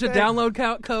on here's a bunch of Thursday.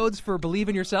 download codes for Believe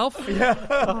in Yourself. Yeah.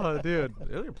 Oh, dude.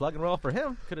 You're plugging well for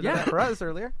him. Could have done that for us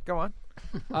earlier. Go on.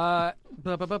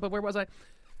 But where was I?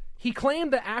 He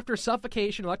claimed that after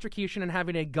suffocation, electrocution, and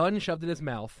having a gun shoved in his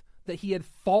mouth, that he had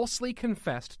falsely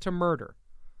confessed to murder.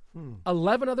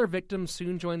 11 other victims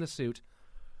soon joined the suit.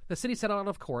 The city settled out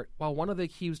of court, while one of the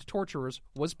accused torturers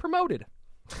was promoted.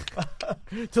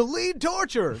 To lead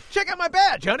torture. Check out my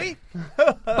badge, honey.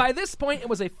 By this point, it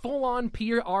was a full-on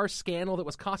PR scandal that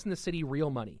was costing the city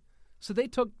real money. So they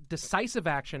took decisive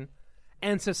action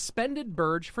and suspended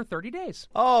Burge for 30 days.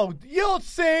 Oh, you'll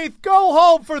see. Go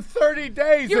home for 30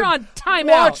 days. You're and on timeout.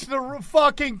 Watch the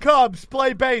fucking Cubs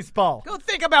play baseball. Go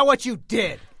think about what you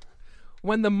did.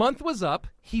 When the month was up,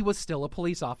 he was still a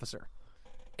police officer.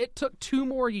 It took 2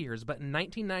 more years, but in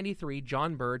 1993,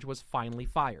 John Burge was finally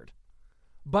fired.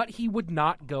 But he would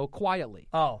not go quietly.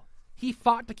 Oh. He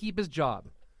fought to keep his job.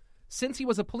 Since he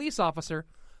was a police officer,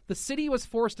 the city was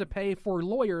forced to pay for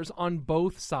lawyers on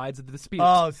both sides of the dispute.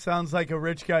 Oh, sounds like a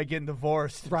rich guy getting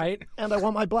divorced. Right? And I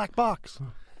want my black box.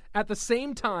 At the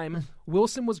same time,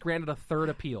 Wilson was granted a 3rd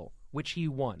appeal, which he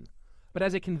won. But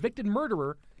as a convicted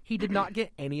murderer, he did not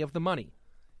get any of the money.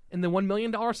 In the $1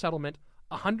 million settlement,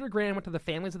 $100,000 went to the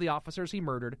families of the officers he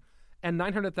murdered, and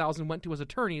 $900,000 went to his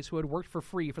attorneys who had worked for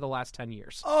free for the last 10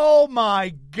 years. Oh,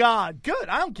 my God. Good.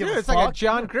 I don't give a Dude, it's fuck. like a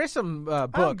John Grisham book.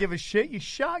 I don't give a shit. You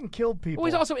shot and killed people.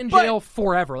 Well, he's also in jail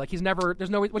forever. Like, he's never, there's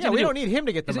no, what's he Yeah, we gonna don't do? need him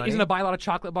to get the money. He's going to buy a lot of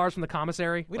chocolate bars from the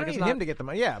commissary. We Like, don't it's need him not- to get the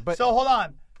money. Yeah, but So, hold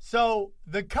on. So,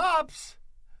 the cops...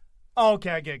 Oh, okay,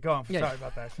 I get it. Go on. Yeah. Sorry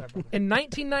about that. In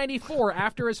 1994,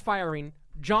 after his firing,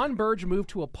 John Burge moved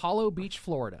to Apollo Beach,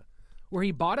 Florida, where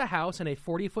he bought a house and a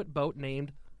 40-foot boat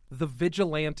named the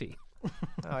Vigilante. oh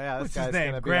yeah, this What's guy's his name?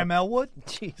 gonna be Graham Elwood?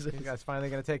 Jesus. This guy's finally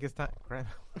gonna take his time. Graham.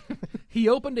 He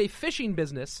opened a fishing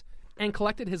business and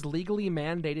collected his legally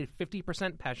mandated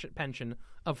 50% pension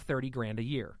of $30,000 a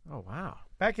year. Oh wow.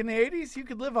 Back in the 80s, you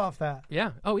could live off that.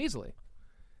 Yeah. Oh, easily.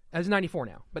 As 94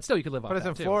 now, but still you could live off But it's that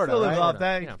in too. Florida, Still live right? off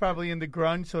that. Yeah. He's probably into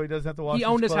grunge, so he doesn't have to wash He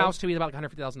owned his clothes. house too. He had about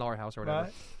like $150,000 house or whatever.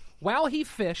 Right. While he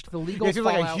fished, the legal He seems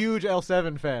like a fallout- huge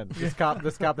L7 fan. This cop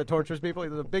that tortures people.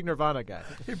 He's a big Nirvana guy.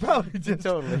 He probably just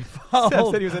Totally.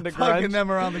 followed Said he was into fucking grunge.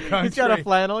 them around the country. He's got a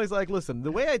flannel. He's like, listen,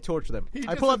 the way I torture them, I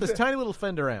just pull out this is- tiny little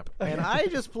Fender amp, and I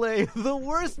just play the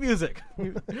worst music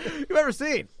you've ever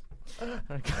seen.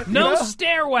 No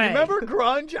stairway. Remember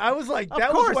grunge? I was like, that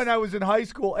course. was when I was in high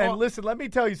school. And listen, let me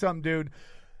tell you something, dude.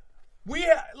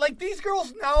 Like these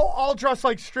girls now all dress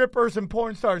like strippers and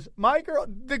porn stars.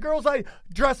 The girls I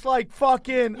dressed like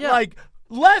fucking like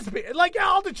lesbian. Like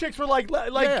all the chicks were like fucking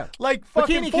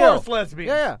Bikini forest Kill. lesbians.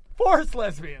 Yeah. Forest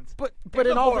lesbians. But In in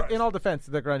the all forest. in all defense,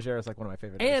 the grunge era is like one of my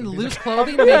favorite. and eras of loose music.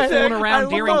 clothing made fooling around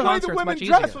during the way the concerts women much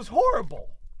dress easier. was horrible.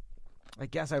 I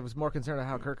guess I was more concerned about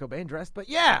how Kurt Cobain dressed, but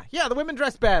yeah, the women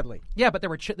dressed badly. Yeah, but they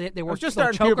were they were was just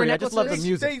little starting choker puberty. I just love the necklaces,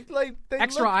 music. They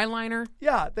extra look, eyeliner.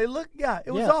 Yeah, they look. Yeah,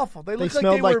 it was Yeah. awful. They They looked like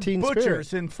smelled they like were Teen butchers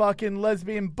Spirit. in fucking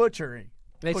lesbian butchery.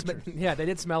 They butchers. they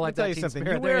did smell like Tell that you teen something.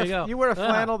 spirit. You There wear, you go. you wear a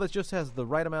flannel that just has the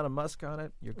right amount of musk on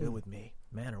it. You're good with me,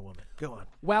 man or woman. Go on.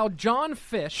 While John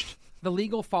fished, the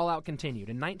legal fallout continued.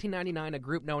 In 1999, a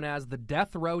group known as the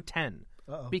Death Row 10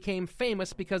 became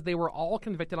famous because they were all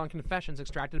convicted on confessions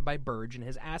extracted by Burge and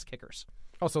his ass kickers.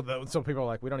 Oh, so people are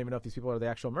like, we don't even know if these people are the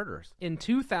actual murderers. In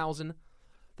 2000,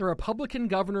 the Republican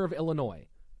governor of Illinois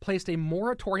placed a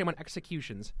moratorium on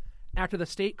executions after the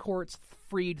state courts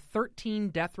freed 13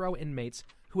 death row inmates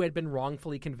who had been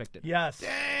wrongfully convicted. Yes.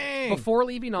 Dang. Before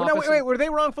leaving office... No, wait. Were they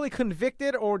wrongfully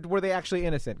convicted or were they actually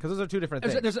innocent? Because those are two different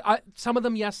things. There's some of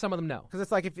them yes, some of them no. Because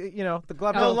it's like, if the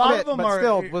glove A don't lot fit, of them but are,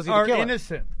 still, was he the are killer?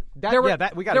 innocent. We got to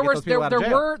get those people out of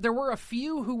jail. There were a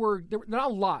few who were... Not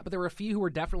a lot, but there were a few who were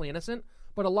definitely innocent,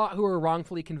 but a lot who were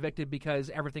wrongfully convicted because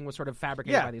everything was sort of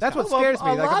fabricated by these that's guys. what scares me.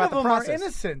 A lot about of the them process. are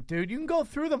innocent, dude. You can go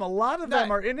through them. A lot of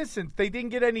them are innocent. They didn't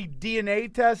get any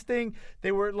DNA testing.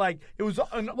 They were like, it was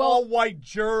an all-white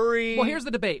jury. Well, here's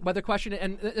the debate. But the question,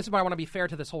 and this is why I want to be fair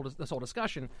to this whole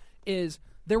discussion, is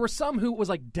there were some who was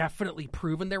like definitely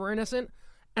proven they were innocent,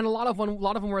 and a lot of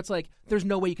them where it's like, there's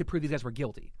no way you could prove these guys were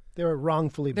guilty. They were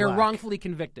wrongfully They're black. wrongfully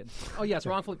convicted. Oh yes,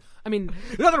 wrongfully. I mean,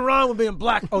 There's nothing wrong with being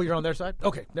black. Oh, you're on their side?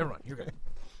 Okay, never mind. You're good.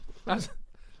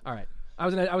 All right. I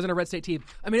was in a red state team.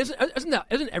 I mean,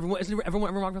 isn't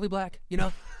everyone wrongfully black? You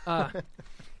know.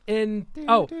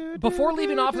 Before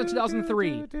leaving office in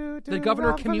 2003, the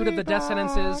governor commuted the death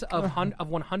sentences of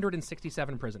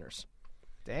 167 prisoners.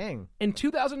 Dang. In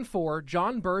 2004,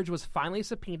 John Burge was finally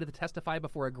subpoenaed to testify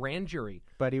before a grand jury.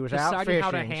 But he was out deciding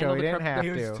how to fishing, handle so he the didn't have He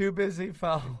to. was too busy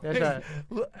following That's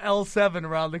L7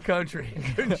 around the country.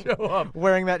 He couldn't show up.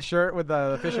 Wearing that shirt with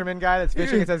the fisherman guy that's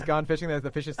fishing. It says "Gone Fishing." There's the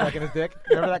fish is stuck in his dick.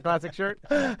 Remember that classic shirt?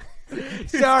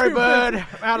 Sorry, bud. I'm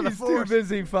out of the He's force. too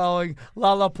busy following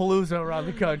Lollapalooza around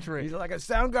the country. He's like,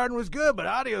 Soundgarden was good, but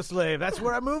Audio Slave, that's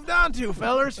where I moved on to,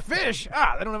 fellers. Fish.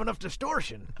 They don't have enough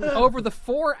distortion. Over the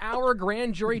 4-hour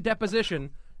grand jury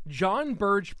deposition, John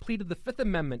Burge pleaded the Fifth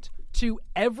Amendment to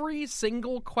every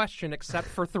single question except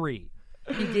for 3.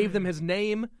 He gave them his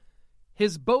name,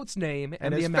 his boat's name,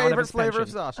 and the his amount of favorite his flavor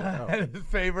pension. of sausage. Oh. And his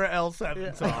favorite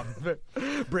L7 song.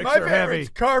 Bricks My are heavy. favorite's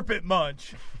Carpet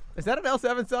Munch. Is that an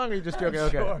L7 song, or are you just joking?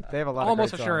 Okay. Sure. They have a lot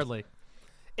Almost of great assuredly.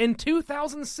 In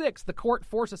 2006, the court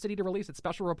forced the city to release its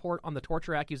special report on the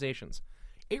torture accusations.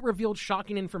 It revealed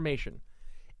shocking information.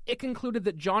 It concluded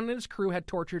that John and his crew had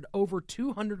tortured over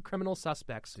 200 criminal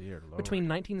suspects between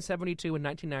 1972 and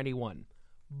 1991.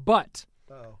 But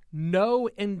no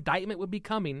indictment would be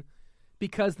coming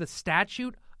because the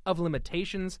statute of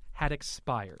limitations had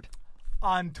expired.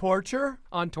 On torture?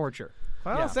 On torture.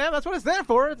 Well, Yeah. Sam, that's what it's there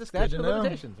for. It's a statute of know.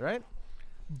 limitations, right?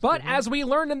 But as we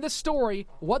learned in this story,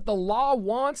 what the law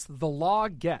wants, the law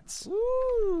gets.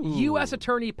 U.S.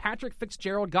 Attorney Patrick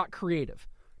Fitzgerald got creative,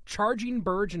 charging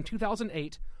Burge in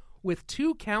 2008 with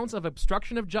 2 counts of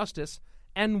obstruction of justice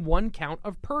and 1 count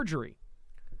of perjury.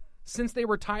 Since they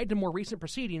were tied to more recent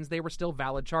proceedings, they were still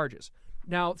valid charges.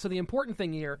 Now, so the important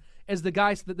thing here is the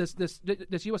guy, this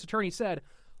U.S. attorney said,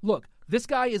 look, this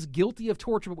guy is guilty of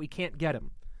torture, but we can't get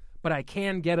him. But I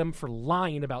can get him for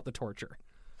lying about the torture.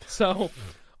 So,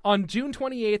 on June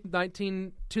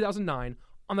 28th, 2009,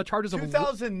 on the charges of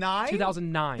 2009?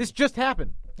 2009. This just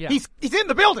happened. Yeah. He's in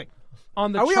the building.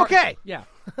 On the Are we okay? Yeah.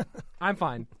 I'm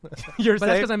fine. You're But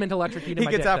that's safe? because I'm into electric heat in He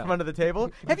my gets dick, out though. from under the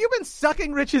table. Have you been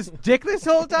sucking Rich's dick this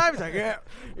whole time? He's like, yeah,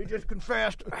 he just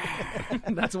confessed.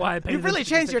 That's why I paid You've really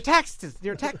changed your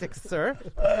tactics, sir.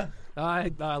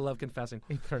 I love confessing.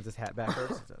 He turns his hat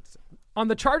backwards. On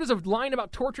the charges of lying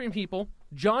about torturing people,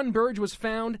 John Burge was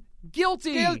found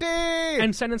guilty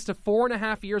and sentenced to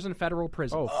 4.5 years in federal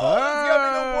prison. Oh, It's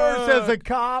gonna be the worst as a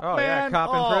cop, Oh, man. yeah,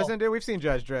 cop in prison, dude. We've seen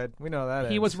Judge Dredd. We know that.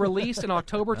 He was released in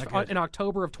October of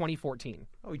 2014.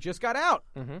 Oh, he just got out.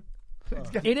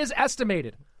 It is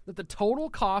estimated that the total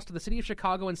cost to the city of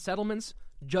Chicago in settlements,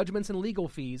 judgments, and legal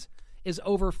fees is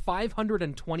over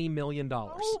 $520 million.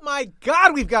 Oh my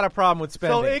God, we've got a problem with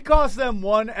spending. So it cost them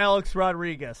 1 Alex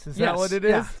Rodriguez. Is that Yes, what it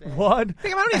is? yeah. One.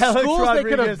 Think of how many Alex schools they could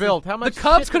have Rodriguez. built. How The much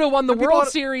Cubs shit- could have won the people World oughta-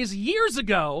 Series years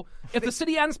ago if the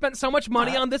city hadn't spent so much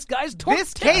money on this guy's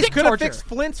This case dick could have torture. fixed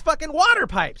Flint's fucking water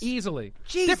pipes. Easily.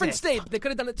 Jesus. Different state, but they could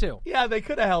have done it too. Yeah, they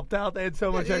could have helped out. They had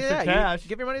so much extra you cash.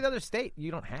 give your money to the other state. You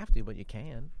don't have to, but you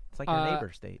can. It's like your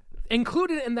neighbor state.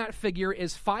 Included in that figure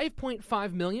is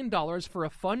 $5.5 million for a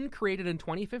fund created in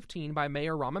 2015 by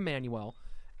Mayor Rahm Emanuel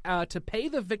to pay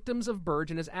the victims of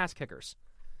Burge and his ass kickers.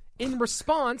 In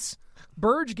response,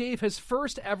 Burge gave his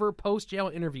first ever post-jail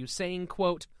interview saying,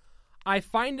 quote, I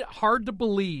find it hard to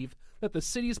believe that the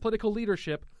city's political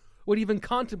leadership would even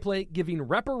contemplate giving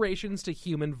reparations to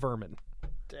human vermin.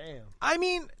 Damn. I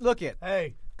mean, look it.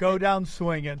 Hey, go down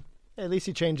swinging. At least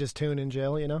he changed his tune in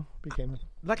jail. Became.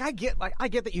 I get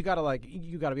that you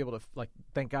gotta be able to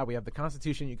thank God we have the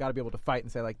Constitution. You gotta be able to fight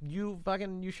and say you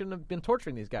shouldn't have been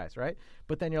torturing these guys, right?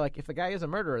 But then you're like, if the guy is a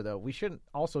murderer though, we shouldn't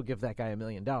also give that guy $1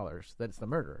 million that it's the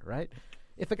murderer, right?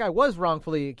 If the guy was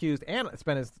wrongfully accused and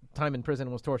spent his time in prison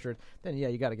and was tortured, then yeah,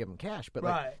 you got to give him cash.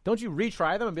 But don't you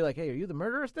retry them and be like, hey, are you the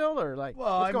murderer still, or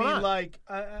what's going on?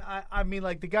 I mean,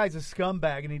 the guy's a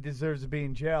scumbag and he deserves to be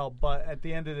in jail. But at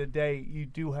the end of the day, you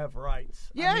do have rights.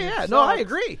 I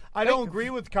agree. I don't agree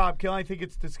with cop killing. I think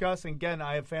it's disgusting. Again,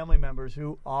 I have family members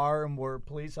who are and were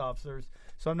police officers,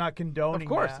 so I'm not condoning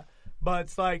that. But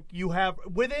it's like you have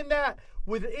within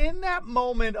that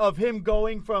moment of him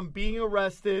going from being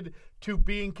arrested to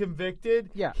being convicted,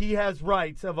 he has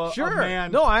rights of a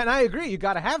man. No, and I agree. You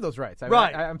got to have those rights.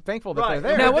 I'm thankful that they're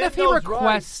there. Now, what if he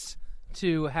requests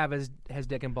to have his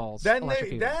dick and balls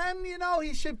electrocuted? Then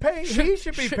he should pay. He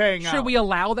should be paying out. Should we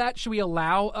allow that? Should we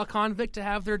allow a convict to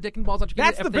have their dick and balls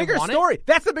electrocuted? That's the bigger story.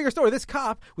 That's the bigger story. This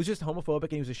cop was just homophobic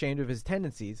and he was ashamed of his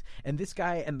tendencies. And this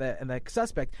guy and the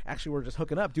suspect actually were just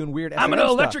hooking up, doing weird. I'm going to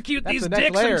electrocute these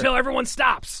dicks until everyone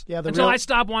stops. Yeah, until I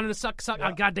stop wanting to suck.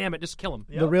 Yeah. God damn it, just kill him.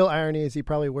 Yep. The real irony is he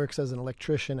probably works as an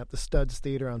electrician at the Studs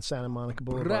Theater on Santa Monica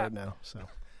Boulevard now. So.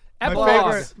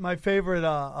 My favorite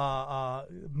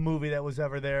movie that was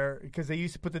ever there, because they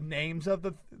used to put the names of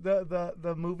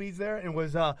the movies there, and it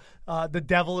was The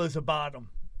Devil is a Bottom.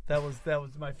 That was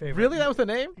my favorite. Really, that was the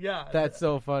name? Yeah, that's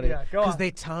so funny. Yeah, because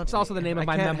they taunt. It's also the name of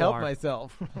my memoir. I can't help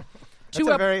myself. That's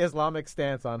a very Islamic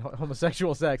stance on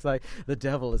homosexual sex. Like, the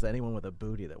devil is anyone with a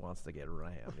booty that wants to get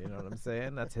rammed. You know what I'm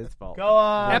saying? That's his fault. Go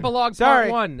on. Epilogue Part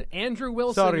 1. Andrew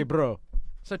Wilson. Sorry, bro.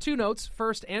 So 2 notes.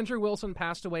 First, Andrew Wilson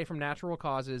passed away from natural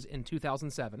causes in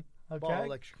 2007. Okay. Ball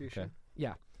electrocution. Okay.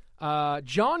 Yeah.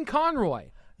 John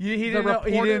Conroy. He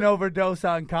didn't overdose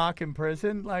on cock in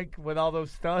prison, with all those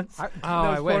stunts. Those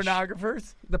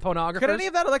pornographers. The pornographers. Could any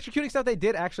of that electrocuting stuff they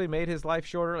did actually made his life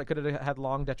shorter? Could it have had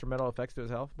long detrimental effects to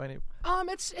his health?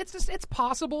 It's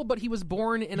possible, but he was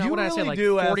born in you what really I say, like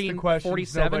do 40, ask the questions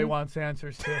 47. Nobody wants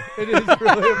answers to. It is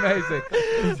really amazing.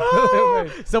 It's really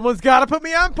amazing. Someone's got to put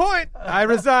me on point. I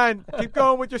resign. Keep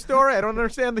going with your story. I don't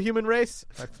understand the human race.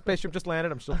 Our spaceship just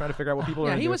landed. I'm still trying to figure out what people are.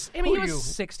 Yeah, he was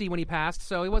 60 when he passed,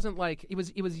 so he wasn't like he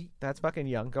was. That's fucking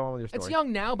young. Go on with your story. It's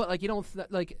young now, but you don't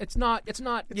it's not. It's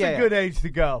a good age to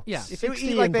go. Yeah,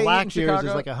 60 in black years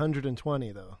is like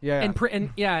 120 though. Yeah,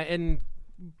 and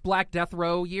Black Death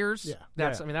Row years. Yeah,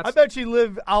 that's. Yeah. I mean, that's. I bet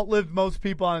you outlived most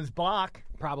people on his block.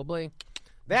 Probably.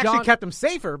 They actually kept him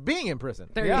safer being in prison.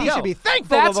 He should be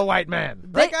thankful of a white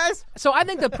man. Right, guys? So I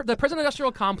think the prison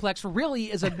industrial complex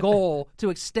really is a goal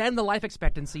to extend the life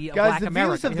expectancy of Guys, black the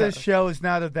Americans. views of this show is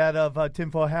not of that of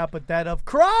Tinfoil Hat, but that of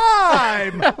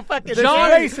crime. Fucking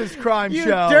racist crime you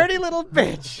show. You dirty little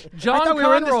bitch. John I thought we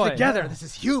Conroy. were in this together. This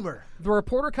is humor. The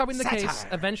reporter covering the case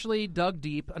eventually dug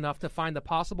deep enough to find the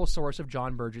possible source of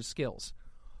John Burge's skills.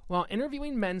 While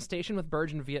interviewing men stationed with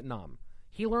Burge in Vietnam,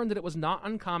 he learned that it was not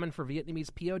uncommon for Vietnamese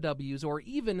POWs or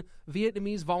even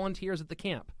Vietnamese volunteers at the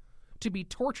camp to be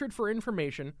tortured for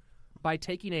information by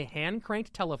taking a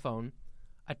hand-cranked telephone,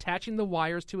 attaching the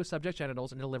wires to a subject's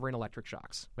genitals, and delivering electric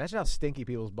shocks. Imagine how stinky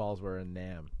people's balls were in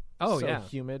Nam. Oh, so yeah.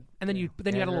 humid. And then you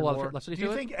had a little electricity to it.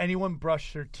 Do you think anyone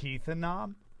brushed their teeth in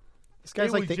Nam? This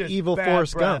guy's like the evil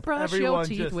Forrest Gump. Brush your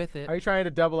teeth with it. Are you trying to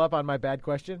double up on my bad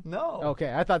question? No.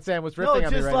 Okay, I thought Sam was riffing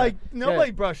on me right now. Nobody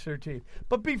brushed their teeth.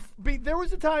 But there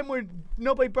was a time when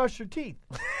nobody brushed their teeth.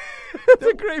 That's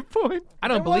a great point. I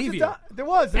don't believe you. There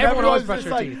was. Everyone always brushed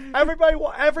their teeth.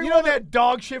 Everyone had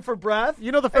dog shit for breath.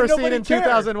 You know the first scene in cared.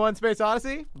 2001 Space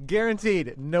Odyssey?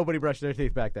 Guaranteed nobody brushed their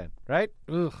teeth back then, right?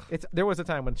 Ugh. There was a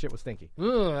time when shit was stinky.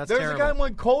 Ugh, that's There's terrible. a time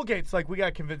when Colgate's we got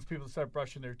to convince people to start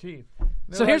brushing their teeth.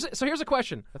 So here's a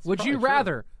question. Would you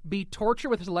rather be tortured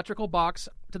with his electrical box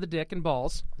to the dick and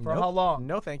balls for how long?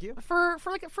 No, thank you. For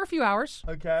a few hours.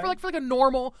 Okay. For like a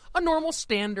normal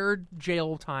standard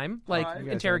jail time,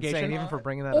 interrogation. Even for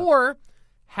bringing that up. Or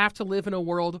have to live in a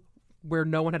world where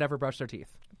no one had ever brushed their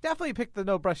teeth. Definitely pick the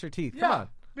no brush your teeth. Come on.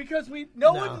 Because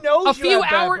no one knows a few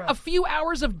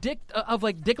hours of dick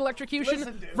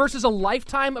electrocution versus a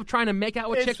lifetime of trying to make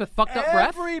out with chicks with fucked up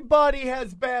breath. Everybody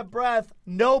has bad breath.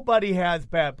 Nobody has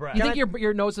bad breath. You think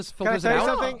your nose is filters it out? Can I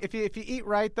tell you something? If you eat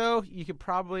right though, you could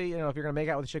probably if you're gonna make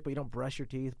out with a chick but you don't brush your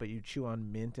teeth but you chew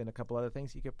on mint and a couple other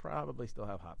things, you could probably still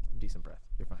have decent breath.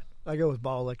 You're fine. I go with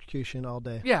ball electrocution all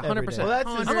day. Yeah, 100%. Well, that's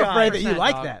I'm afraid that you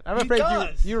like that. I'm afraid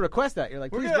you request that. You're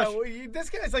like, please brush. This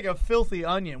guy's like a filthy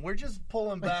onion. We're just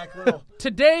pulling back little.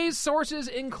 Today's sources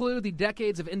include the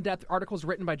decades of in-depth articles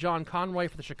written by John Conroy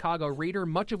for the Chicago Reader,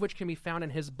 much of which can be found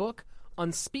in his book,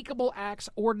 Unspeakable Acts,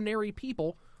 Ordinary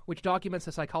People, which documents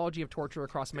the psychology of torture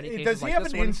across many cases. Does he like have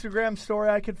this an one. Instagram story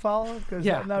I could follow? Because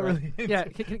Yeah, I'm not really. Yeah,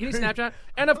 can you Snapchat?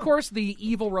 And of course, the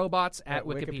evil robots at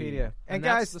Wikipedia. And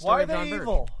that's guys, the Why story are of John they Birch.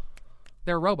 evil?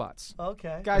 They're robots.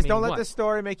 Okay. Guys, I mean, don't let what? this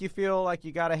story make you feel like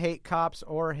you gotta hate cops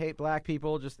or hate black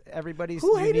people. Just everybody's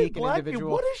Who hated unique and black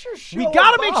individual. people? What is your show We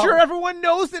gotta make about? sure everyone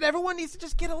knows that everyone needs to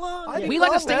just get along. I We like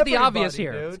to love state the obvious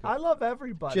everybody, here. Dude. I love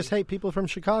everybody. Just hate people from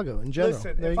Chicago in general.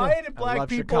 Listen, There if you go. I hated black love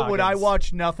people, would I Chicagoans.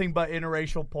 watch nothing but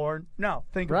interracial porn? No.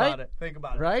 Think Right? about it. Think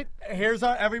about it. Right? Here's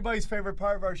everybody's favorite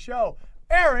part of our show.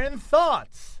 Aaron,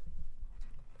 thoughts?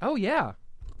 Oh, yeah.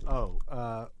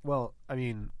 Well, I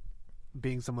mean,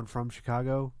 being someone from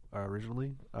Chicago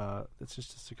originally, it's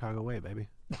just a Chicago way, baby.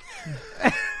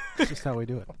 It's just how we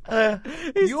do it.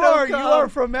 You are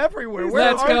from everywhere.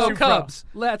 Where Let's are go you Cubs.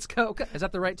 Let's go. Is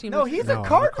that the right team? From? No, he's No, a I'm a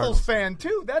Cardinals Cardinals fan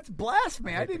too. That's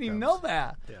blasphemy. I didn't even know Cubs.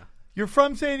 that. Yeah. You're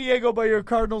from San Diego, but you're a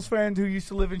Cardinals fan who used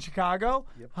to live in Chicago.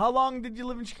 Yep. How long did you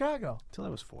live in Chicago? Till I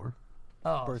was 4.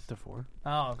 Oh, Birth to 4.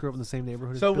 oh. Grew up in the same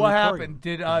neighborhood. So as what Billy happened? Corgan.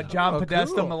 Did John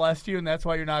Podesta cool. molest you, and that's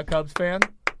why you're not a Cubs fan?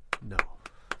 No.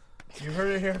 You heard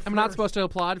it here. I'm not supposed to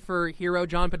applaud for hero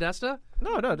John Podesta.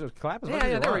 No, just clap. As much Yeah,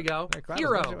 as you there we want. go. Yeah, clap as much as you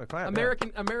Hero, want. Clap,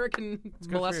 yeah. American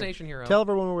molestation hero. Tell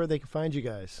everyone where they can find you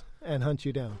guys and hunt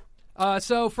you down.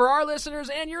 So for our listeners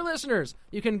and your listeners,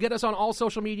 you can get us on all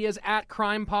social medias at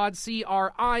CRiiMEPod,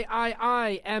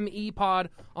 CRiiIME pod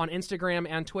on Instagram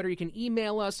and Twitter. You can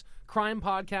email us,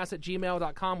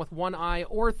 crimepodcast@gmail.com with 1 I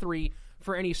or 3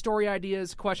 for any story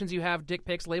ideas, questions you have, dick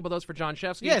pics. Label those for John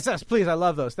Shefsky. Yes, please. I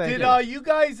love those. Thank Did you. you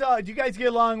guys get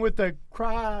along with the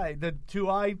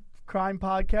 2i Crime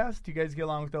podcast? Do you guys get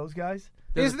along with those guys?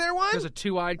 Is there one? There's a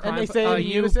two-eyed crime. And they say it in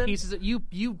you unison?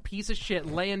 you piece of shit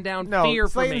laying down No, fear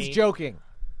for Slaton's me. joking.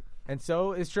 And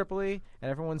so is Tripoli,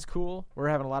 and everyone's cool. We're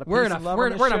having a lot of peace We're in a and love we're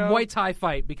on in this a show. Muay Thai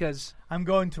fight because I'm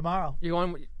going tomorrow. you're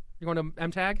going to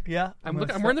MTAG. Yeah, I'm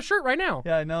wearing the shirt right now.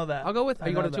 Yeah, I know that. I'll go with. Are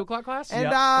you I know going to that. 2:00 class? And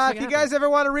Yep. Let's if make you it guys ever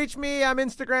want to reach me, I'm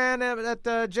Instagram at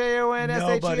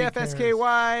JONSHEFSKY,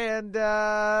 and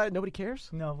nobody cares.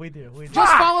 No, we do. We do.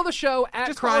 Just follow the show at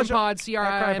Just follow the show CRiiMEPod,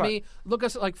 at CRiiME. Look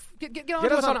us get on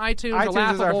Get us on iTunes or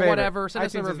iTunes is our Laughable, favorite. whatever. Send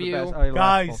us a iTunes is the review. best. Oh, you're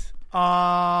laughable.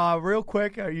 Guys, real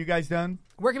quick, are you guys done?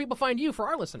 Where can people find you for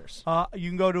our listeners? You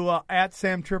can go to at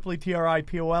Sam Tripoli,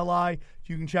 TRIPOLI.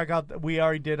 You can check out. We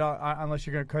already did. Unless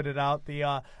you're going to cut it out.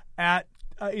 The at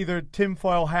either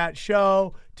Tinfoil Hat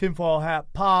Show, Tinfoil Hat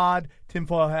Pod,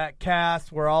 Tinfoil Hat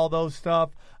Cast, where all those stuff.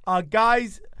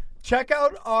 Guys, check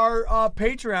out our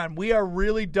Patreon. We are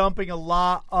really dumping a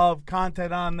lot of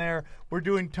content on there. We're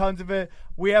doing tons of it.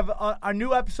 We have a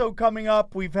new episode coming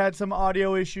up. We've had some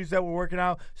audio issues that we're working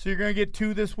out. So you're going to get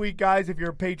 2 this week, guys. If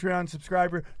you're a Patreon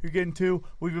subscriber, you're getting 2.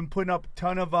 We've been putting up a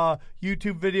ton of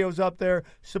YouTube videos up there.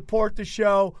 Support the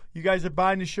show. You guys are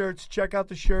buying the shirts. Check out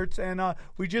the shirts. And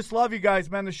we just love you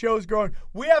guys, man. The show's growing.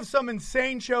 We have some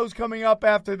insane shows coming up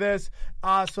after this.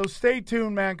 So stay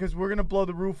tuned, man, because we're going to blow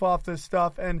the roof off this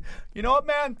stuff. And you know what,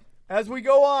 man? As we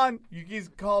go on, you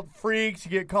get called freaks.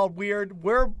 You get called weird.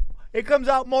 It comes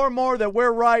out more and more that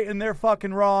we're right and they're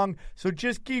fucking wrong. So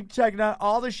just keep checking out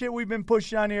all the shit we've been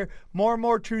pushing on here. More and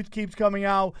more truth keeps coming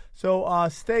out. So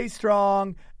stay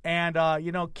strong and,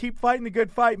 keep fighting the good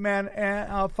fight, man.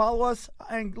 And follow us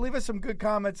and leave us some good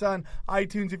comments on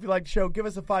iTunes if you like the show. Give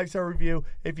us a 5-star review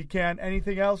if you can.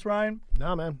 Anything else, Ryan?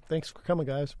 No, man. Thanks for coming,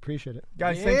 guys. Appreciate it.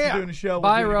 Guys, thanks for doing the show.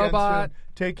 Bye, do it again robot. soon.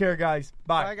 Take care, guys.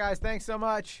 Bye. Bye, guys. Thanks so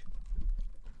much.